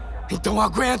ainda, então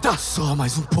aguenta só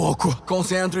mais um pouco.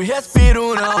 Concentro e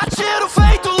respiro, não. Atiro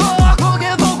feito louco,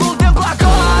 alguém vão contemplar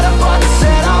agora. Pode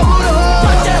ser algo novo.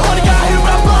 Vai terror e carreiro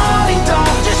pra fora, então.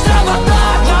 Destrava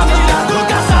ataque na mira do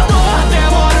caçador.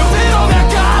 Demônio virou minha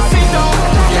caça, então.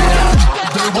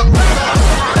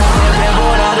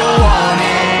 Devorar o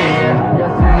homem.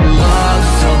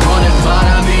 Lança seu boné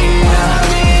para mim.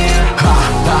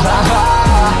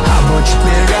 Vou te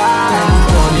pegar, tem um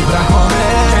pone pra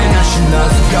comer. Tem a China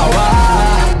Sugawa.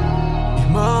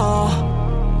 Irmão,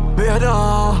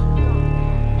 perdão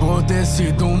por ter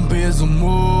sido um peso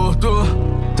morto.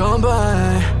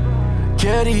 Também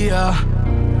queria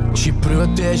te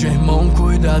proteger, irmão,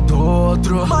 cuida do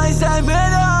outro. Mas é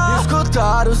melhor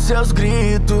escutar os seus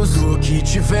gritos do que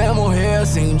te ver morrer.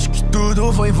 Sente que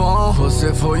tudo foi em vão.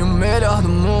 Você foi o melhor do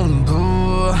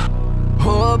mundo.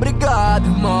 Obrigado,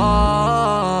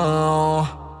 irmão.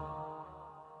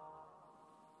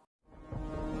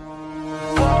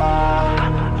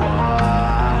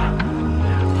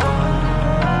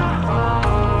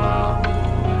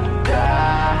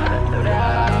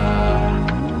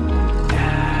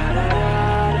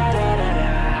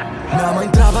 Minha mãe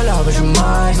trabalhava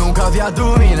demais, nunca nunca vi a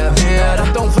dormir na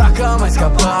vida. Tão fraca, mas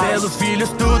capaz, pelos filhos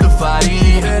tudo faria.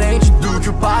 Diferente do que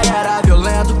o pai era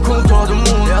violento com todo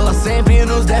mundo. Ela sempre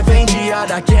nos defendia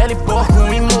daquele porco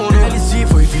imundo. Ele se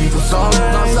foi vivo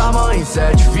somente, nossa mãe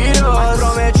 7 filhos. Mas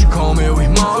promete com meu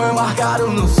irmão, foi marcado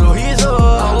no sorriso.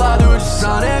 Ao lado de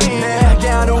Sanemi,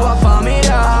 erguendo a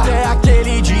família. Até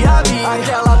aquele dia vi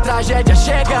aquela tragédia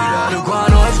chegar. Cuidado com a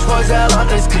noite, pois ela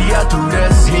traz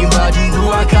criaturas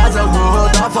invadindo a casa, o horror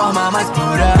da forma mais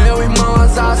pura. Meu irmão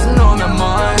assassinou minha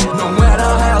mãe, não era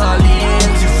ela ali.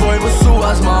 Se foi por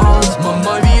suas mãos,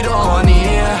 mamãe virou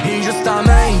Roninha.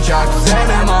 Injustamente acusei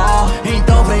meu irmão,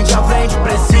 então frente a frente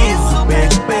preciso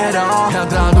pedir perdão.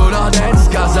 Entrando na dentes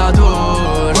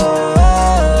caçador,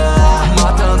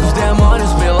 matando os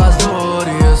demônios pelas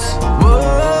dores.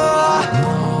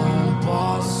 Não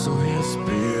posso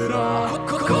respirar,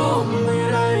 como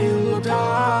irei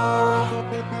lutar?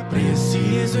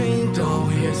 Preciso então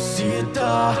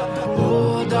recitar,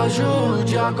 Oda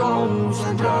ajude a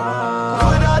concentrar.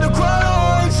 Cuidado com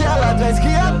a noite, ela traz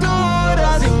criaturas.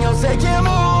 Sim, eu sei que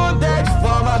muda é de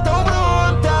forma tão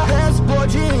bruta.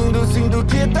 Explodindo, sinto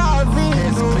que tá vindo.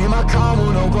 Esse clima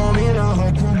calmo não combina.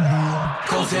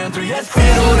 Concentro e respiro,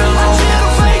 não. Tiro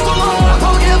feito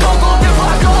louco, que vou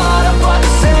contemplar agora. Pode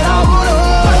ser algo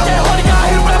novo. Vai terror e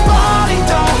cair, prepara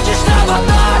então. Destrava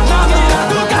ataque na mira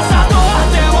do caçador.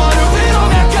 Demônio virou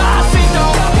minha caça, então.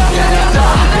 Genya tá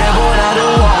devorando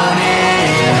o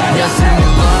homem. E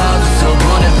assimilando seu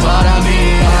boné para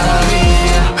mim.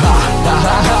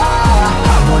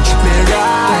 Vou te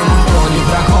pegar, tem um cone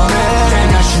pra comer. Tem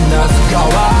minha china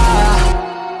Sukawa.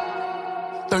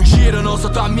 Tangira, eu não sou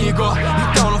teu amigo,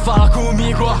 então não fala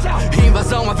comigo.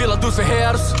 Invasão à vila dos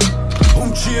ferreiros, um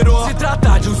tiro. Se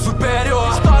trata de um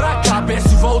superior, estoura a cabeça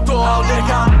e voltou. Ao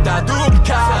decapitado,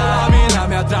 a mina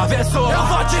me atravessou. Eu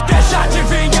vou te deixar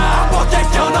adivinhar porque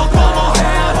que eu não tô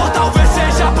morrendo. Ou talvez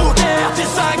seja porque de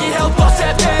sangue eu tô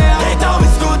sedento. Então me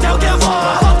escuta, eu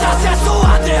devoro, vou trazer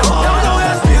sua terror. Eu não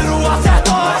respiro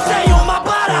acerto, mas tem uma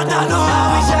parada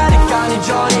nova. Angélica e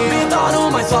Johnny me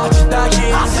tornam mais forte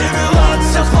daqui. Assimilando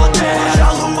seus poderes, hoje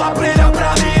a lua brilha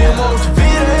pra mim. O monte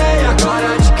virei,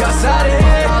 agora te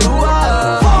caçarei. A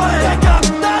lua foi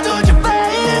decapitado de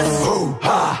vez. Há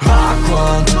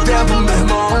quanto tempo, meu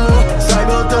irmão?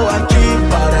 Saiba, eu tô aqui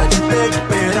para te pedir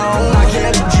perdão.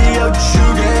 Naquele dia eu te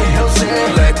julguei, eu sei,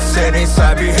 moleque, cê nem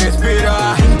sabe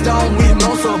respirar. Então,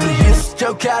 irmão, sobre isso que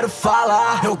eu quero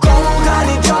falar. Eu como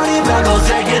carne Johnny pra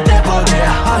conseguir ter poder.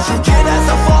 Acho que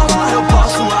dessa forma eu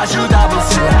posso ajudar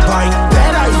você. Vai,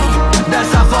 peraí,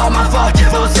 dessa forma forte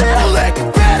você. Moleque,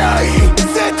 peraí,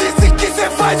 cê disse que cê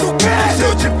faz o quê? Se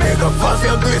eu te pego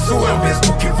fazendo isso, eu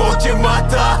mesmo que vou te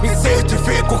matar. Me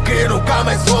certifico que nunca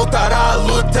mais voltará a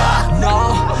lutar.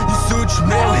 Não insulte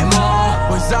meu irmão,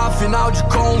 pois afinal de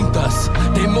contas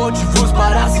tem motivos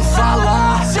para se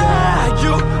falar. Segue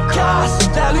o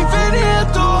castelo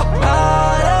infinito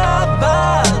para a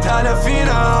batalha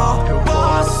final. Eu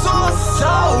posso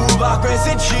salvar com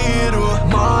esse tiro,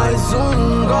 mais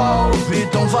um golpe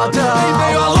tão fatal. Em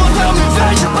meio à luta eu me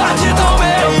vejo batido ao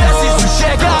meio. Preciso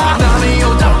chegar na minha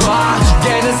outra parte,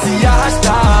 querendo se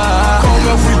arrastar. Como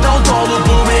eu fui tão tolo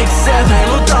por mim que cê vem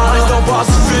lutar, mas não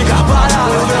posso ficar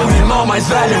parado. Meu irmão mais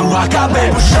velho eu acabei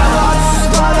puxando.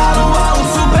 Disparado a um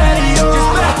superior,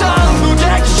 despertando que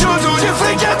é que chuto de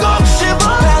frente é combustível.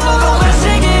 Ela não vai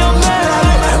seguir o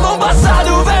meu irmão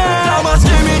passado vem. Traumas que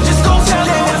me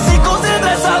desconcentram, se concentra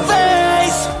essa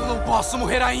vez. Não posso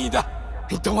morrer ainda,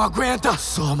 então aguenta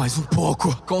só mais um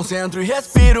pouco. Concentro e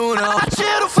respiro, não.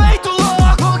 Tiro feito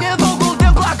louco, que vou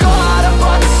contemplar agora.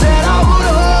 Pode ser algo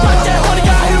novo. Vai terror e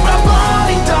cair pra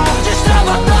fora, então.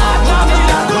 Destrava ataque na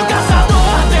mira do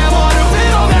caçador. Demônio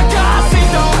virou minha caça,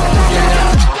 então.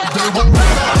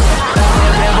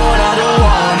 Devorado o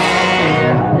homem,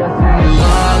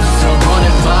 assimilando seu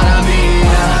boné para mim.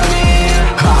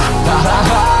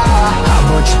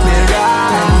 Vou te pegar,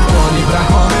 tem um cone pra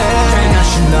comer. Tem minha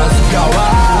china Sukawa.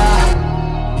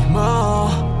 Irmão,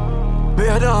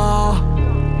 perdão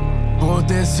por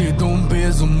ter sido um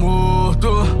peso morto.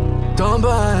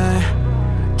 Também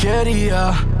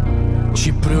queria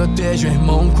te proteger,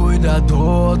 irmão, cuida do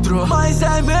outro. Mas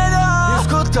é melhor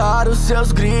escutar os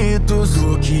seus gritos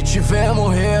do que te ver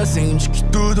morrer. Sente que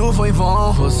tudo foi em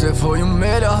vão. Você foi o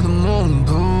melhor do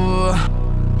mundo.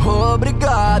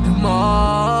 Obrigado,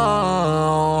 irmão.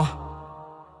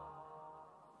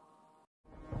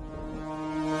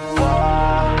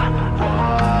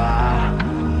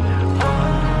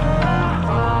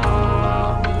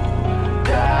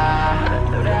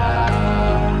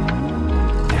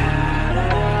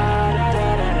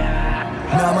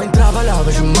 mãe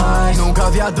trabalhava demais, nunca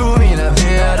havia dormir na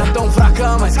vida. Era tão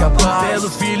fraca, mas capaz,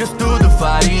 pelos filhos tudo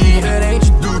faria.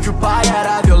 Diferente do que o pai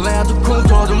era violento com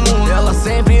todo mundo, ela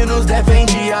sempre nos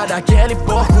defendia daquele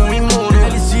porco imundo.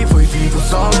 Ele se foi, fico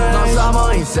só nossa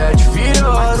mãe, 7 filhos,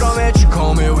 mas promete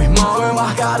com meu irmão. Foi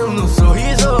marcado no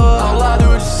sorriso, ao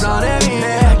lado de Sanemi,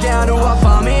 erguendo a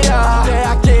família. Até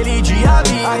aquele dia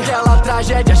vi aquela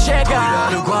tragédia chegar.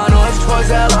 Cuidado com a noite,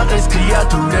 pois ela traz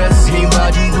criaturas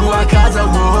invadindo a casa, o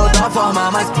horror da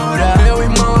forma mais pura. Meu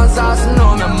irmão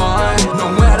assassinou minha mãe,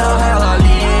 não era ela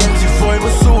ali. Se foi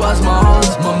por suas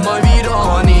mãos, mamãe virou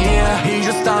Roninha.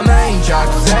 Injustamente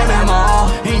acusei meu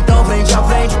irmão, então frente a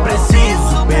frente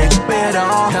preciso pedir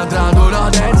perdão. Entrando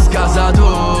nos dentes,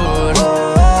 caçador,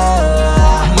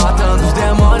 matando os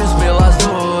demônios pelas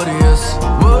dores.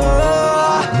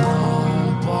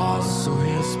 Não posso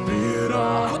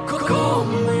respirar,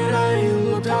 como irei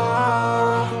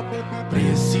lutar?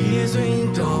 Preciso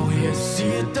então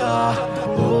recitar,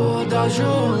 Oda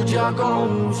ajude a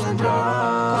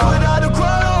concentrar. Cuidado com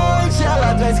a noite,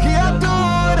 ela traz criaturas.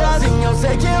 Sim, eu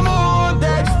sei que muda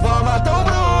é de forma tão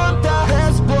bruta,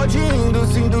 explodindo,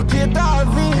 sinto que tá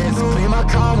vindo. Esse clima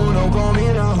calmo não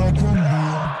combina.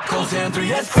 Concentro e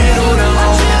respiro,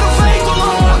 não tiro feito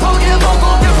louco, porque vou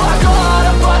contemplar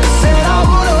agora. Pode ser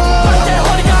algo novo, vai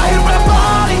terror e cair,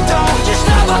 prepara então.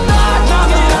 Destrava ataque na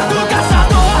mira do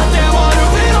caçador. Demônio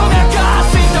virou minha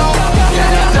caça, então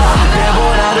Genya tá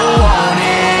devorando o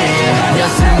Oni e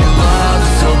assimilando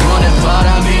seu boné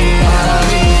para mim.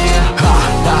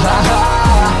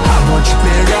 Vou te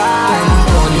pegar, tem um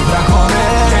Tony pra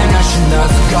comer, tem minha China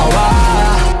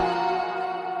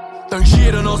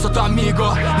Tangira, eu não sou teu amigo,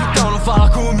 então não fala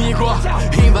comigo.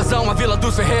 Invasão à vila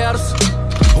dos ferreiros,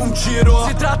 um tiro.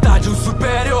 Se trata de um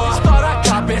superior, estoura a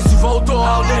cabeça e voltou.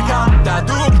 Ao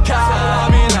decapitado, a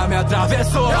mina me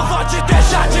atravessou. Eu vou te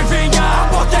deixar adivinhar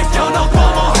porque que eu não tô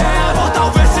morrendo. Ou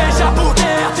talvez seja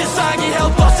porque de sangue eu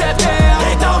tô sedento.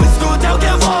 Então me escuta, eu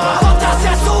devoro, vou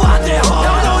trazer sua terror.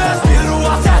 Eu não respiro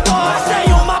acerto, mas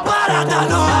tem uma parada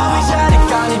nova.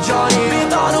 Angélica e Johnny me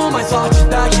tornam mais forte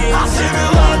daqui,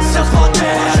 assimilando seus poderes.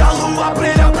 Hoje a lua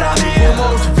brilha pra mim, o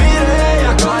monte virei,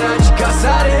 agora te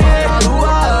caçarei. A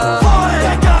lua foi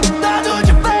decapitado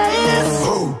de vez.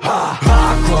 Há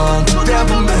quanto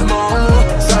tempo, meu irmão?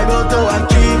 Saiba, eu tô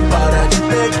aqui para te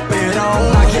pedir perdão.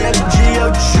 Naquele dia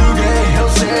eu te julguei, eu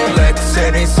sei, moleque,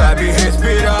 cê nem sabe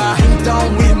respirar. Então,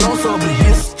 irmão, sobre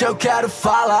isso que eu quero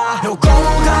falar. Eu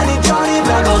como carne Johnny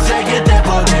pra conseguir ter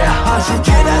poder. Acho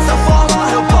que dessa forma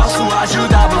eu posso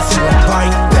ajudar você. Vai,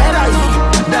 peraí,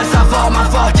 dessa forma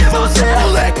forte você.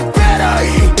 Moleque,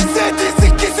 peraí, cê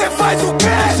disse que cê faz o quê?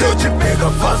 Se eu te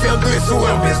pego fazendo isso,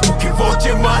 eu mesmo que vou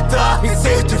te matar. E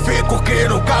certifico que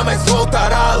nunca mais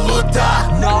voltará a lutar.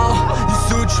 Não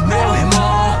insulte meu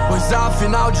irmão, pois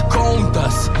afinal de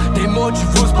contas tem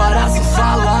motivos para se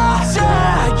falar.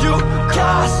 Segue o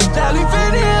castelo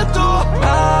infinito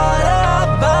para a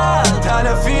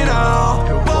batalha final.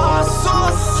 Eu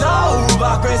posso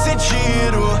salvar com esse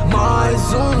tiro,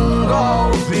 mais um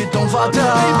golpe tão fatal.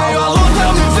 Em meio à luta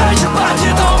eu me vejo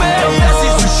batido ao meio,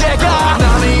 preciso chegar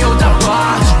na minha outra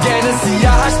parte, querendo se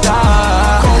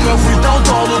arrastar. Como eu fui tão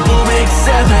tolo por mim que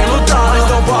cê vem lutar, mas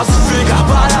não posso ficar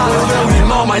parado. Meu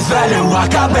irmão mais velho eu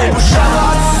acabei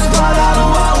puxando, disparado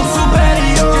a um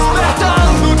superior,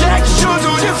 despertando que é que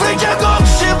chuto de frente é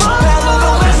combustível. Ela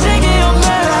não vai seguir o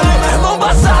meu irmão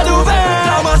passado vem,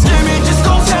 traumas que me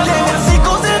desconcentram. Se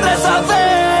concentra essa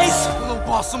vez, não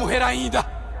posso morrer ainda,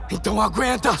 então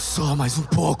aguenta só mais um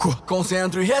pouco.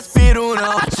 Concentro e respiro,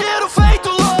 não atiro feito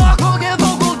louco, que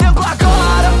vou contemplar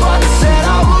agora. Pode ser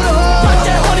algo novo, vai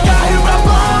terror e cair pra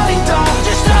fora, então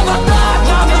destrava ataque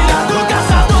na mira do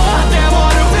caçador.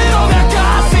 Demônio virou minha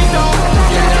caça, então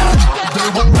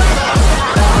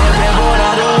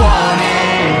devorando o Oni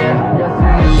e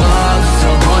assimilando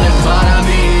seu boné para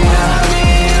mim.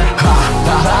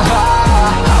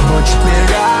 Vou te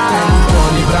pegar, tem um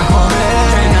Tony pra comer,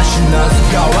 tem minha China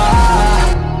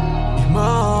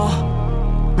Irmão,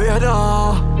 perdão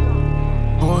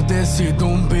por ter sido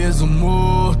um peso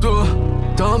morto.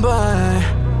 Também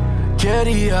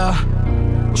queria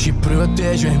te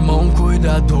proteger, irmão,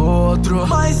 cuida do outro.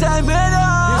 Mas é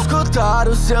melhor escutar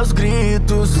os seus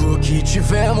gritos do que te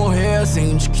ver morrer.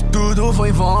 Sente que tudo foi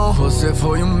em vão, você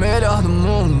foi o melhor do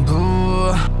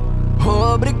mundo.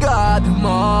 Obrigado,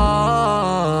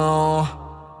 irmão.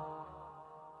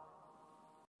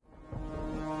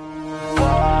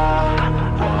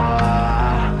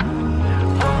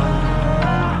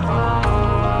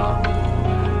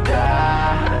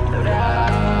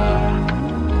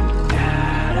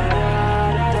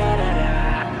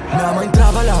 Minha mãe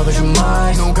trabalhava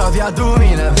demais, Nunca vi a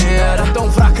dormir na vida,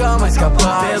 tão fraca mas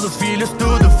capaz. Pelos filhos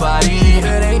tudo faria,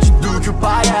 diferente do que o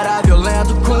pai era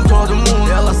violento com todo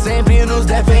mundo. Ela sempre nos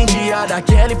defendia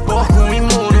daquele porco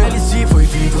imundo. Ele se foi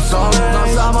vivo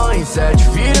somente, nossa mãe 7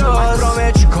 filhos, mas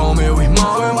promete com meu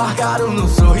irmão. Foi marcado no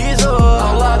sorriso,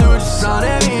 ao lado de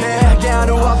Sanemi,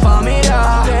 erguendo a família.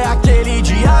 Até aquele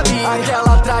dia vi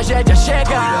aquela tragédia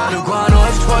chegar. Cuidado com a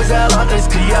noite, pois ela traz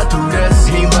criaturas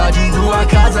invadindo a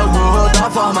casa, o horror da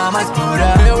forma mais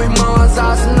pura. Meu irmão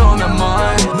assassinou minha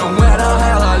mãe, não era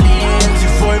ela ali. Se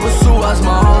foi por suas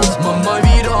mãos, mamãe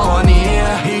virou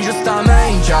Roninha.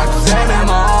 Injustamente acusei meu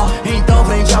irmão, então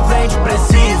frente a frente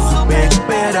preciso pedir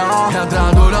perdão.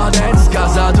 Entrando na dentes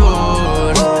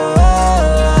Caçador,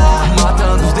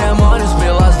 matando os demônios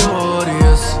pelas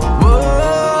dores.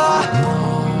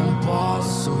 Não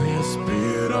posso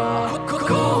respirar,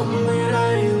 como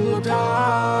irei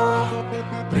lutar?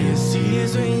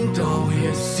 Preciso então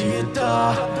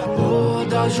recitar,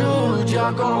 Oda ajude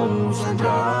a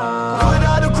concentrar.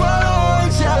 Cuidado com a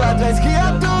noite, ela traz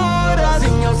criaturas.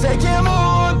 Sim, eu sei que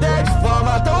muda é de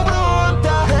forma tão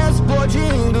bruta,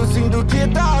 explodindo, sinto que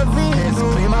tá vindo. Esse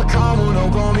clima calmo não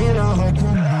combina.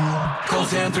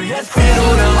 Concentro e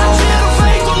respiro, não. Atiro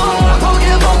feito louco,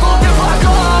 porque vou contemplar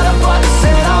agora. Pode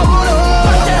ser algo novo,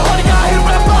 vai ter hora e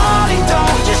prepara então.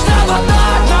 Destrava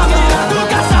ataque na mira do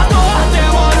caçador.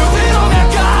 Demônio virou minha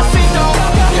caça então.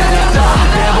 Genya tá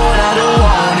devorando o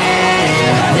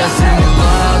homem e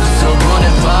assimilando seu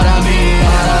boné para mim.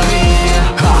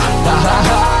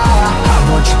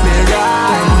 Vou te pegar,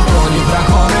 tem um cone pra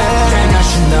comer. Tem a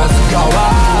China do Kawa.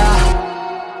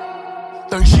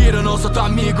 Tangira, eu não sou teu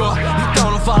amigo,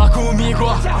 então não fala comigo.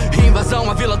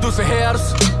 Invasão à vila dos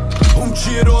ferreiros, um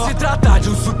tiro. Se trata de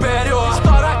um superior,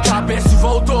 estoura a cabeça e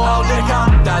voltou. Ao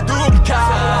decapitado,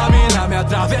 a mina me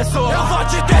atravessou. Eu vou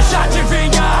te deixar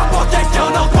adivinhar porque que eu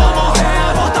não tô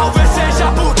morrendo. Ou talvez seja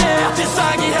porque de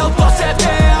sangue eu tô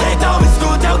sedento. Então me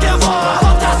escuta, eu devoro,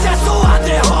 vou trazer sua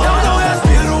terror. Eu não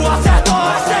respiro acerto,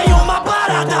 mas tem uma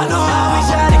parada nova.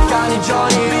 Angélica e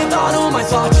Johnny me tornam mais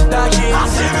forte daqui,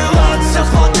 assimilando seus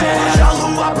poderes. Hoje a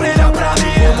lua brilha pra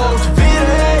mim, o monte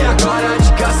virei, agora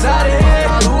te caçarei.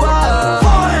 A lua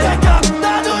foi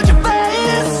decapitado de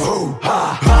vez. Há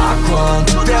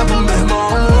quanto tempo, meu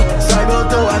irmão? Saiba, eu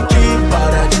tô aqui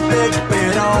para te pedir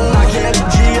perdão. Naquele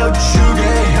dia eu te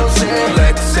julguei, eu sei,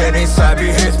 moleque, cê nem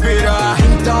sabe respirar.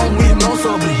 Então, irmão,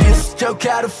 sobre isso que eu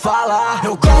quero falar.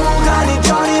 Eu como carne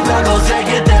Johnny pra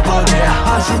conseguir ter poder.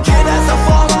 Acho que dessa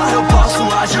forma eu posso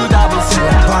ajudar você.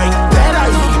 Vai,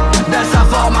 peraí, dessa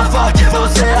forma forte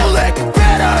você. Moleque,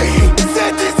 peraí,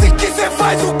 cê disse que cê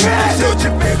faz o quê? Se eu te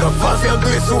pego fazendo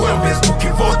isso, eu mesmo que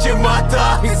vou te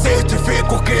matar. E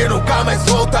certifico que nunca mais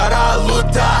voltará a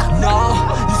lutar. Não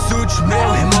insulte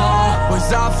meu irmão,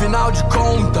 pois afinal de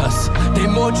contas tem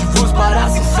motivos para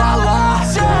se falar.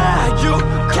 Segue o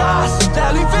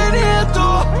castelo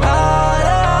infinito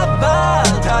para a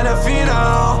batalha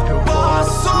final. Eu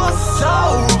posso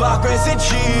salvar com esse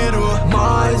tiro,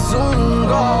 mais um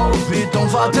golpe tão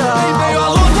fatal. Em meio à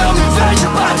luta eu me vejo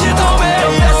batido ao meio.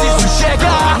 Preciso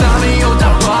chegar na minha outra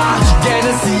parte,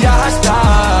 querendo se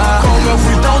arrastar. Como eu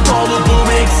fui tão tolo por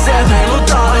mim que cê vem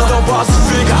lutar, mas não posso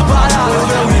ficar parado.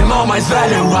 Meu irmão mais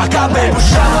velho eu acabei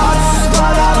puxando.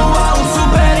 Disparado a um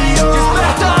superior,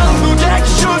 despertando que é que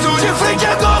chuto de frente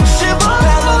é golpe chibando.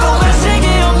 Ela não vai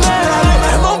seguir o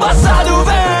meu irmão passado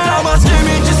vem. Traumas que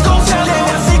me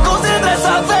desconcentram, se concentra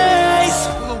essa vez.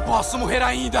 Não posso morrer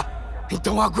ainda,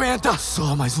 então aguenta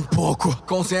só mais um pouco.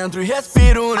 Concentro e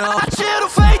respiro, não. Atiro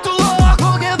feito louco,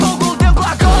 porque vou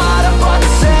contemplar agora. Pode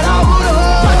ser algo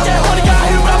novo, vai ter hora e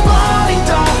prepara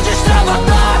então. Destrava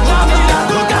ataque na mira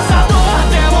do caçador.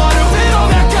 Demônio virou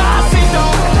minha caça então.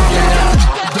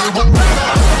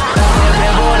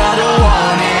 Devorado o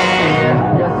homem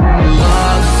e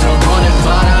assimilando seu boné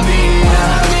para mim.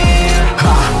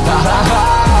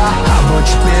 Vou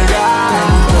te pegar, tem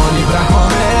um cone pra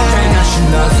comer. Tem a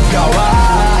China do Kawa.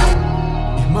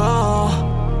 Irmão,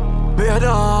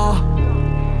 perdão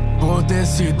por ter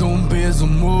sido um peso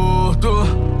morto.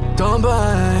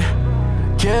 Também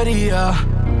queria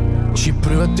te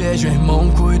proteger, irmão,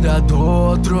 cuida do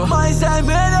outro. Mas é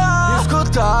melhor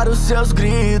escutar os seus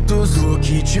gritos do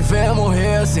que te ver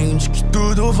morrer. Sente que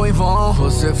tudo foi em vão,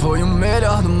 você foi o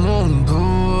melhor do mundo.